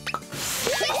pop.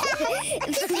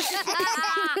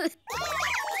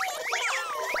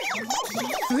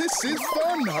 This is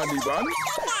fun, Honey Bun.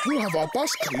 We'll have our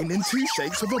bus clean in 2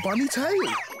 shakes of a bunny tail.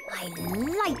 I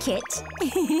like it.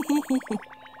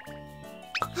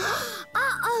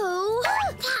 Uh-oh!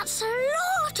 That's a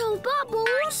lot of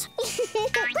bubbles.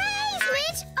 Brave,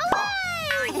 Mitch, away!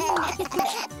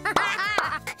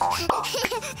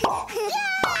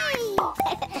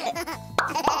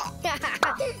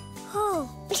 Oh.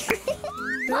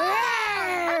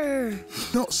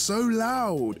 Not so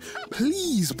loud.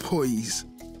 Please, boys.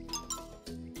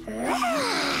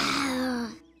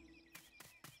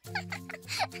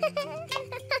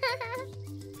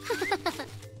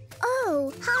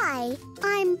 Oh, hi.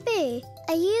 I'm Boo.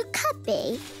 Are you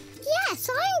Cubby? Yes,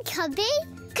 I'm Cubby.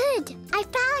 Good. I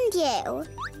found you.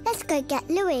 Let's go get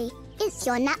Louie. It's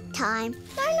your nap time.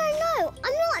 No.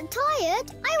 I'm not tired.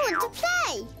 I want to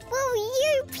play. Will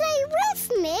you play with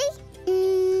me?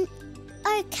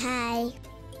 Okay.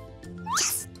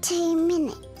 Just 2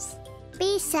 minutes.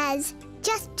 B says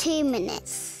just 2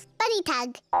 minutes. Bunny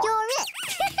tag, you're it.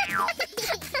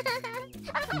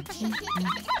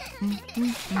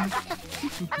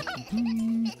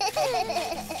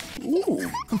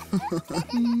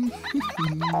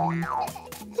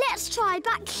 Let's try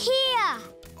back here.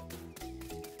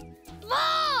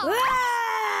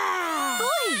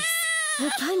 Boys, the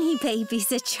bunny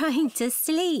babies are trying to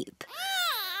sleep.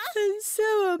 And so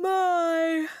am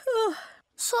I. Oh.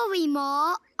 Sorry,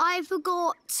 Ma. I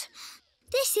forgot.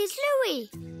 This is Louie.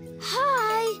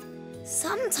 Hi.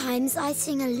 Sometimes I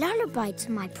sing a lullaby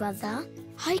to my brother.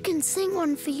 I can sing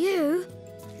one for you.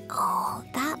 Oh,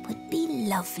 that would be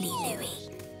lovely, Louie.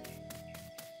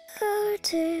 Go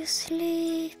to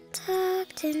sleep,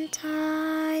 tucked in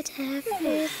tight,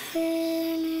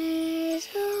 everything is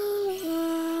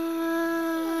alright.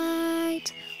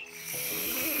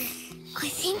 I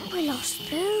think we lost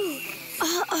Boo.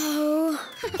 Uh-oh.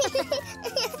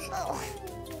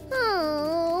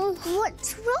 Oh,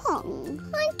 what's wrong?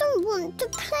 I don't want to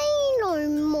play no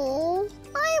more.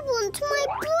 I want my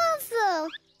brother.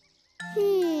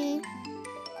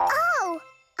 Oh,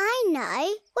 I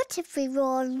know. What if we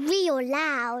roar real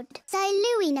loud so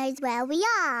Louie knows where we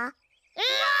are?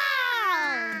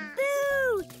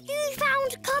 Boo! You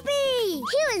found Cubby! He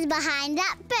was behind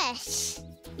that bush.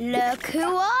 Look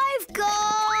who I've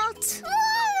got!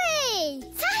 Rory!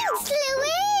 Thanks,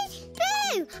 Louie!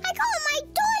 Boo! I got my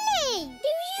dolly! Do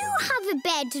you have a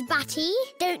bed, Batty?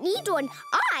 Don't need one.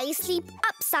 I sleep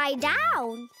upside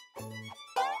down.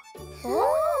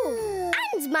 Oh!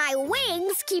 And my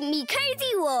wings keep me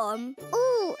cozy warm.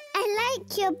 Ooh, I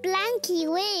like your blanky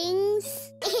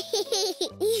wings.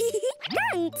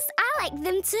 Thanks, I like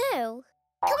them too.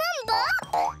 Come on,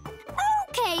 Bob.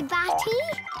 OK, Batty.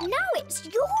 Now it's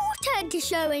your turn to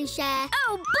show and share.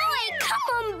 Oh, boy, come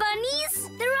on, bunnies.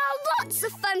 There are lots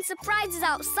of fun surprises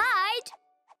outside.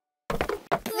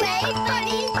 Brave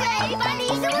bunnies,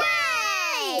 away!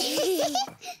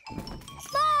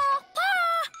 Pa!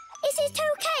 Is it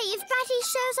OK if Batty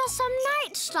shows us some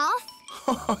night stuff?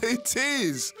 It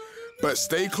is. But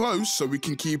stay close so we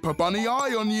can keep a bunny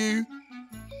eye on you.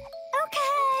 OK.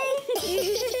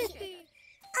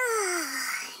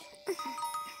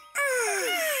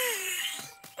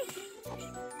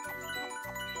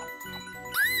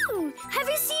 Ooh, have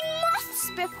you seen moths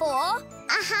before?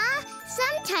 Uh-huh.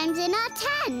 Sometimes in our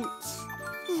tent.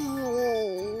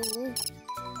 Oh.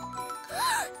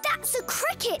 That's a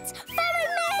cricket. Follow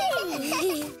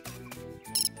me.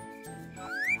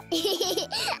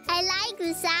 I like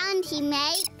the sound he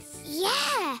makes.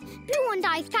 Yeah. Blue and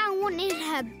I found one in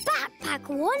her backpack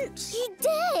once. You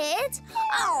did?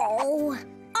 Oh.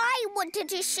 I wanted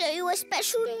to show you a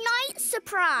special night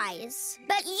surprise.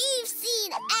 But you've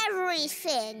seen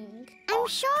everything. I'm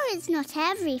sure it's not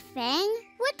everything.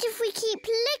 What if we keep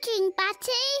looking,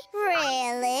 Batty?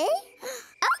 Really?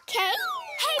 OK.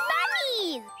 Hey,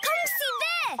 bunnies! Come see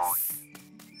this!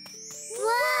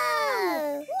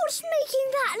 Whoa! What's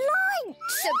making that light?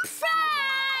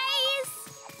 Surprise!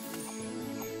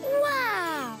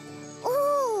 Wow!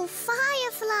 Ooh,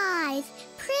 fireflies.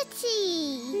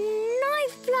 Pretty.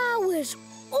 Night flowers.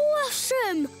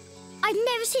 Awesome! I've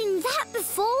never seen that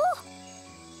before.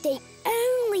 They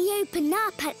only open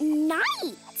up at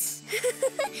night.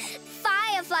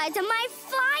 Fireflies are my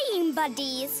flying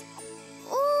buddies.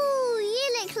 Ooh,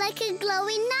 you look like a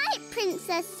glowing night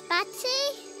princess, Batty.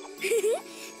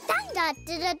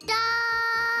 Da-da-da-da-da.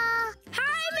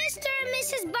 Hi, Mr. and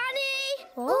Mrs. Bunny.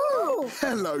 Oh.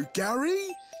 Hello,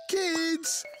 Gary.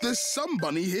 Kids, there's some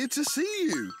bunny here to see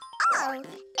you. Oh,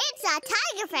 it's our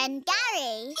tiger friend,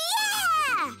 Gary.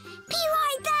 Yeah! Be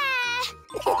right there.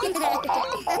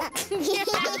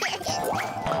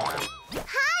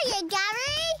 Hiya,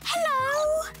 Gary.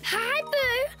 Hello. Hi,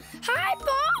 Boo. Hi,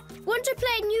 Bob. Want to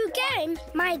play a new game?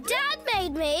 My dad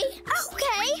made me. OK.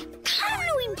 Can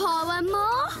we paw and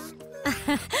Ma?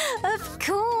 Of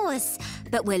course.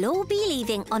 But we'll all be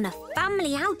leaving on a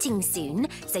family outing soon,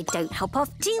 so don't hop off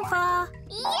too far.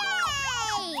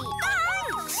 Yay!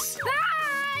 Thanks!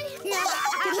 Bye!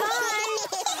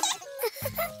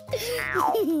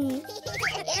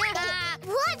 Goodbye!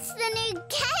 What's the new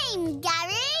game,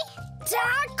 Gary?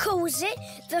 Dad calls it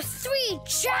the 3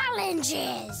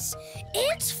 Challenges.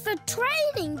 It's for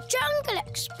training jungle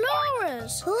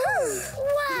explorers.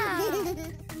 Wow!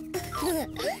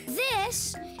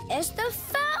 This is the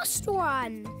first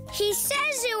one. He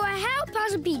says it will help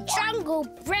us be jungle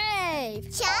brave.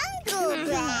 Jungle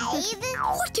brave?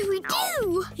 What do we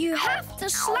do? You have to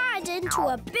slide into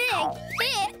a big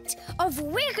pit of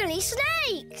wiggly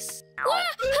snakes.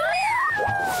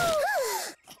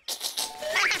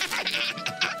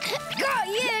 Got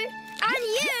you! And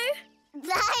you!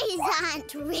 Those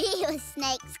aren't real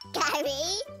snakes,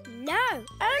 Gary. No,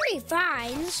 only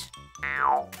vines.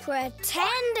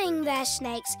 Pretending they're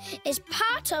snakes is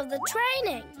part of the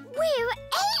training. We're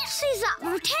aces at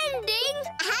pretending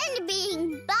and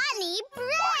being bunny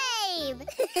brave.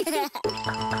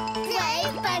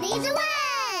 Brave bunnies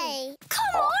away!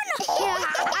 Come on! Take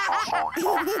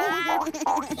that!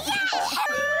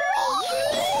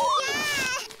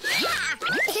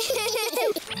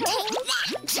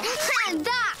 And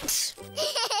that!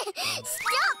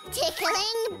 Stop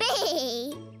tickling me!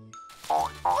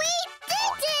 We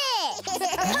did it!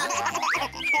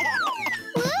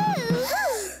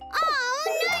 Oh,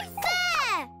 no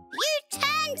fair! You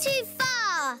turned too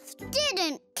fast.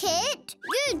 Didn't, Kit?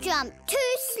 You jumped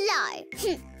too slow.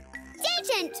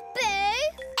 Didn't, Boo?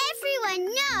 Everyone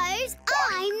knows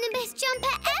I'm the best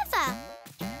jumper ever.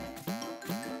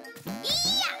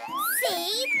 Yeah, see?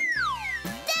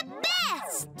 The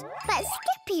best! But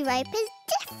skippy rope is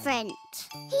different.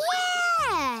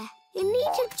 Yeah! You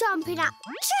need to jump in at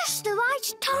just the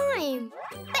right time.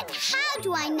 But how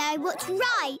do I know what's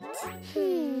right?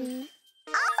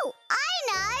 Oh, I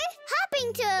know!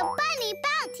 Hopping to a bunny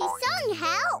bouncy song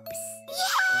helps.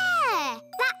 Yeah!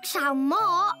 That's how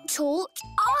Ma taught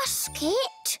us,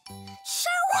 Kit.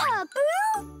 Show her,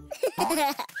 Boo!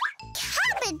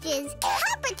 Cabbages,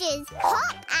 cabbages,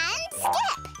 hop and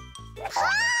skip.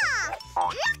 Ha!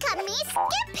 Look at me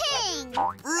skipping!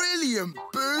 Brilliant,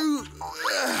 Boo!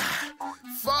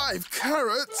 5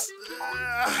 carrots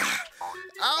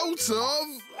out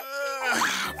of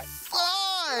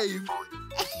 5.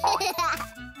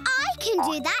 I can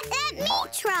do that. Let me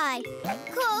try.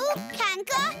 Cool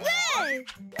kangaroo.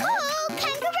 Cool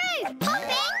kangaroo. Pop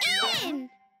it in.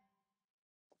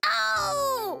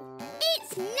 Oh!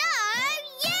 It's no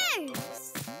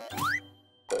use.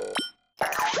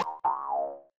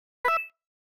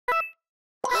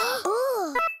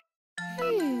 Oh.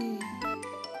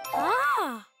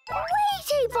 Wait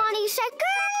a bunny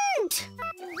second.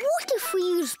 What if we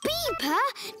use Beeper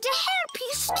to help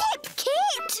you skip,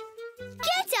 Kit?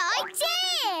 Good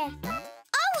idea.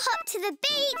 I'll hop to the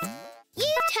beat.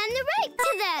 You turn the rope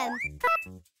to them.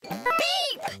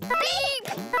 Beep! Beep!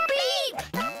 Beep!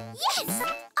 Yes!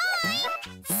 I'm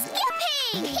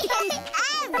skipping!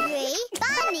 Every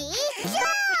bunny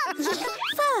jump!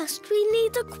 First, we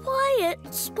need a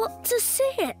quiet spot to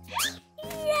sit.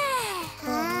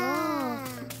 Yeah!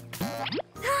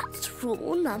 That's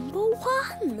rule number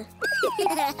 1.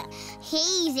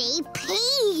 Easy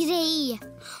peasy.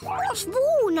 What's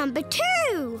rule number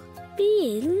 2?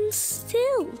 Being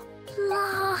still,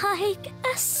 like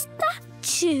a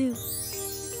statue.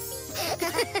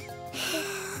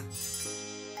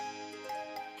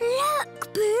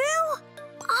 Look, Boo!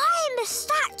 I'm a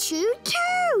statue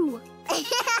too!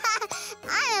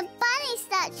 I'm a bunny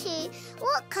statue.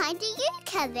 What kind are you,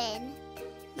 Kevin?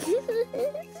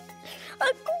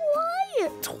 A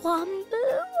quiet one,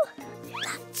 Boo.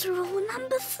 That's rule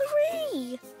number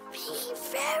 3. Be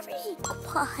very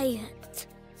quiet.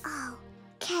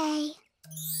 Okay.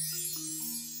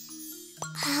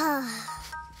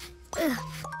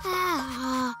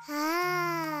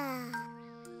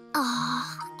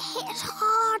 It's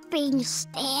hard being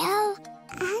still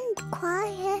and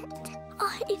quiet.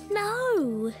 I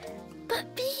know.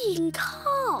 But being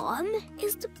calm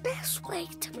is the best way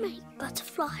to make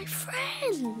butterfly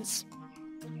friends.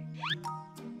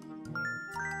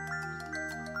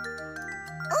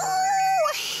 Ooh!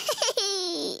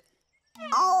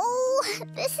 Oh,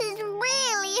 this is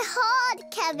really hard,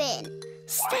 Kevin.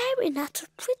 Staring at a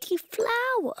pretty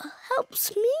flower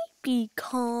helps me be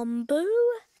calm,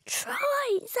 Boo.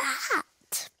 Try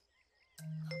that.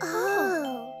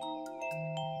 Oh.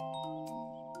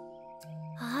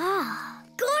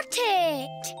 Got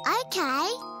it. Okay.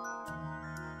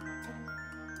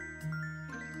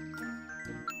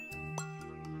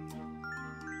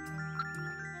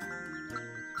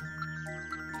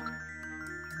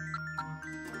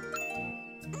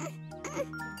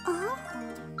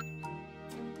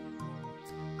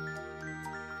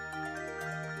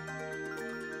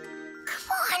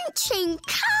 Crunching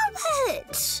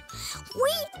carrots!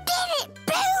 We did it,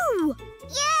 Boo!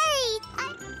 Yay!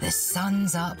 The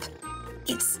sun's up.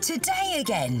 It's today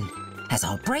again, as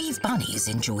our brave bunnies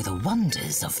enjoy the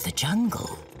wonders of the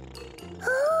jungle.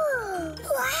 Ooh,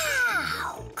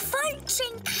 wow!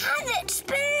 Crunching carrots,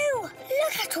 Boo!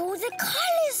 Look at all the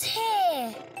colours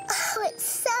here! Oh, it's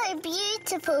so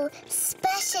beautiful,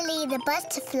 especially the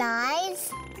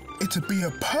butterflies. It'd be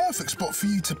a perfect spot for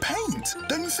you to paint,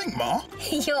 don't you think, Ma?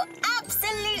 You're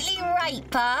absolutely right,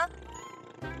 Pa.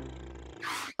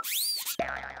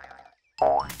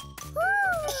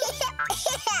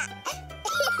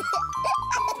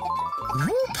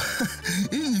 Whoop!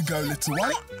 Here you go, little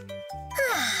one.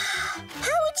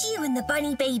 How would you and the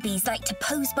bunny babies like to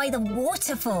pose by the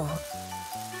waterfall?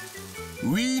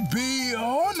 We'd be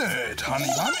honoured,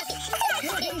 honey bun.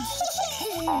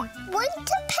 Want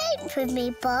to paint with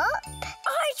me, Bob?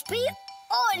 I'd be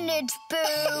honoured,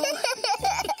 Boo.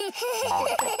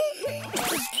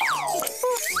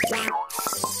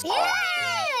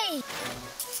 Yay!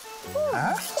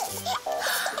 Huh?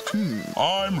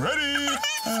 I'm ready.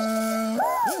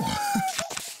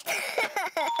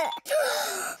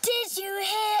 Did you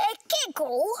hear a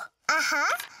giggle?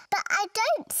 Uh-huh, but I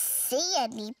don't see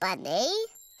any bunny.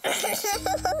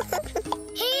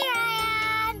 Here I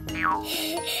am! And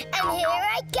here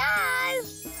I go!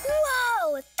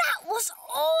 Whoa, that was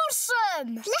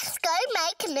awesome! Let's go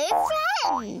make a new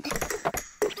friend!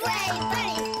 Brave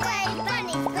bunnies,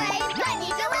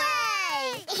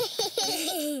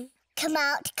 away! Come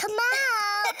out,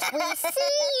 we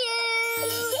see you!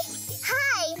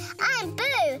 Hi, I'm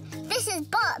Boo. This is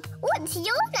Bob. What's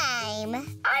your name?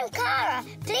 I'm Cara.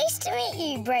 Pleased to meet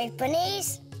you, Brave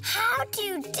Bunnies. How do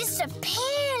you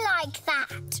disappear like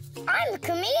that? I'm a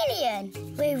chameleon.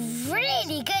 We're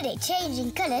really good at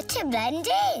changing colour to blend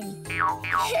in.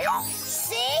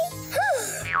 See?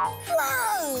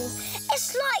 Whoa!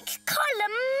 It's like colour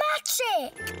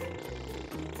magic.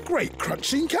 Great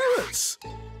crunching carrots.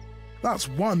 That's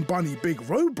one bunny big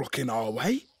roadblock in our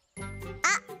way.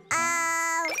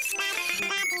 Uh-oh.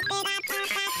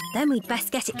 Then we'd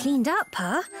best get it cleaned up,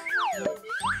 huh?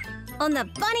 On the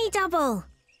bunny double.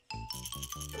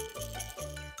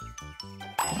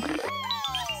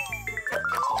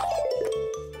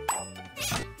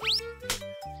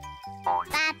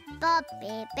 Bap, bop,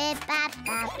 beep, beep, bap,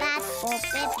 bap, bap, bop,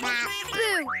 beep, bap.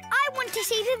 Boo! I want to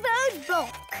see the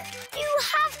roadblock. You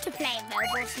have to play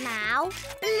robots now.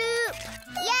 Bloop.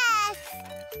 Yes.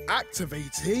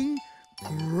 Activating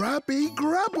Grabby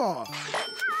Grabber.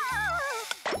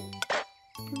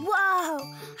 Whoa!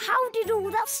 How did all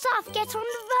that stuff get on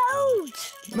the road?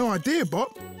 No idea,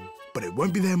 Bop, but it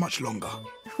won't be there much longer.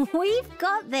 We've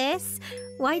got this.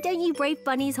 Why don't you brave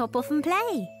bunnies hop off and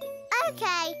play?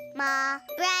 Okay, Ma.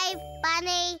 Brave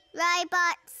bunny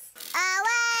robots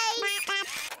away.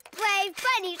 Brave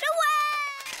bunnies away!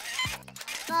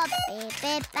 Bop, beep,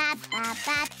 beep, bap, bap,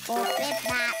 bap, bop, beep,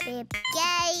 bap, beep.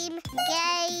 Game.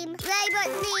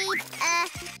 Robots need a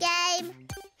game.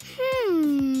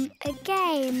 A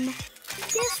game.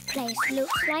 This place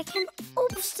looks like an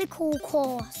obstacle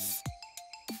course.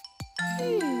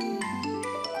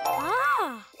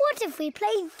 What if we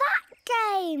play that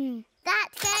game? That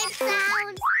game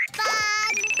sounds fun.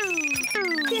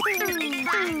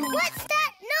 What's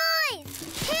that noise?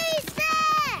 Who's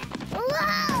there?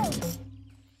 Whoa!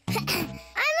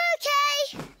 I'm okay.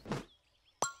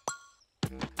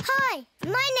 Hi,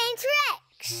 my name's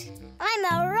Rex. I'm a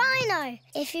rhino,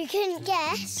 if you couldn't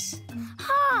guess.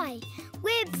 Hi,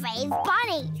 we're Brave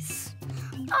Bunnies.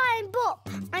 I'm Bop,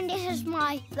 and this is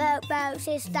my Bo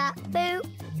sister, Boo.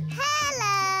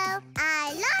 Hello.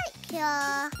 I like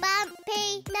your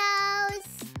bumpy nose.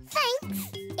 Thanks.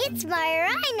 It's my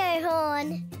rhino horn.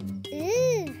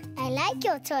 Ooh, I like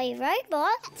your toy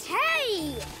robot.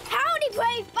 Hey! Howdy,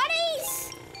 Brave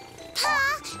Bunnies!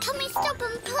 Pa, can we stop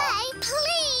and play,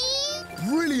 please?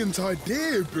 Brilliant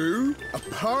idea, Boo.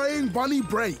 Applying bunny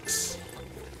brakes.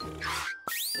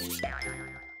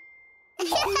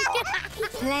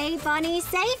 Play bunny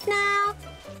safe now.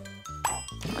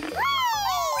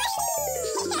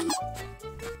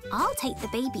 I'll take the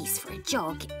babies for a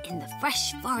jog in the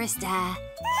fresh forest air.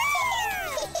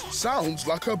 Sounds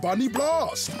like a bunny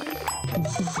blast.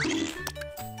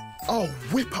 I'll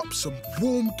whip up some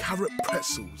warm carrot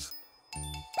pretzels.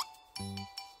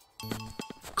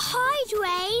 Hi,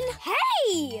 Dwayne.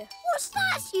 Hey! What's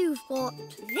that you've got?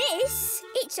 This?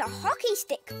 It's a hockey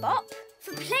stick, Bop,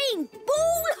 for playing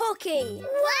ball hockey.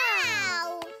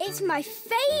 Wow! It's my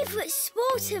favourite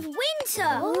sport of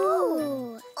winter.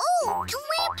 Ooh. Oh, can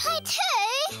we play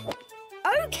too?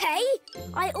 OK.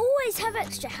 I always have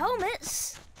extra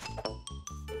helmets.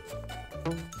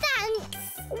 Thanks.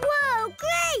 Whoa,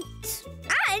 great!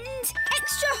 And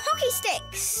extra hockey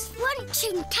sticks.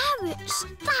 Crunching carrots.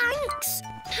 Thanks.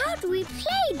 How do we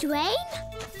play, Dwayne?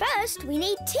 First, we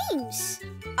need teams.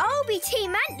 I'll be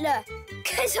Team Antler,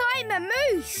 'cause I'm a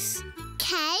moose.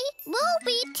 Okay, we'll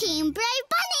be Team Brave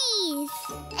Bunnies.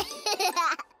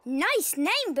 Nice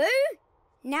name, Boo.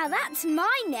 Now that's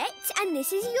my net and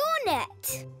this is your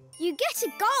net. You get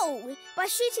a goal by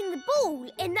shooting the ball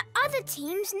in the other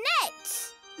team's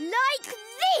net. Like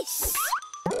this.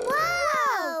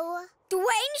 Whoa!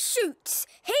 Dwayne shoots.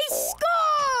 He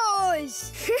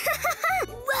scores!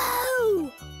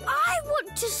 Whoa! I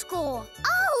want to score.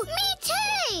 Oh, me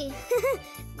too!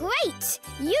 Great!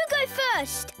 You go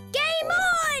first. Game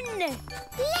on!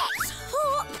 Let's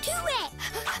hop to it.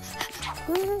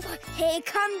 Ooh, here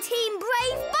come Team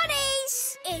Brave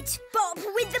Bunnies. It's Bop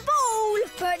with the ball,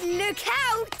 but look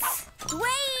out!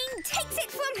 Dwayne takes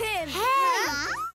it from him. Huh?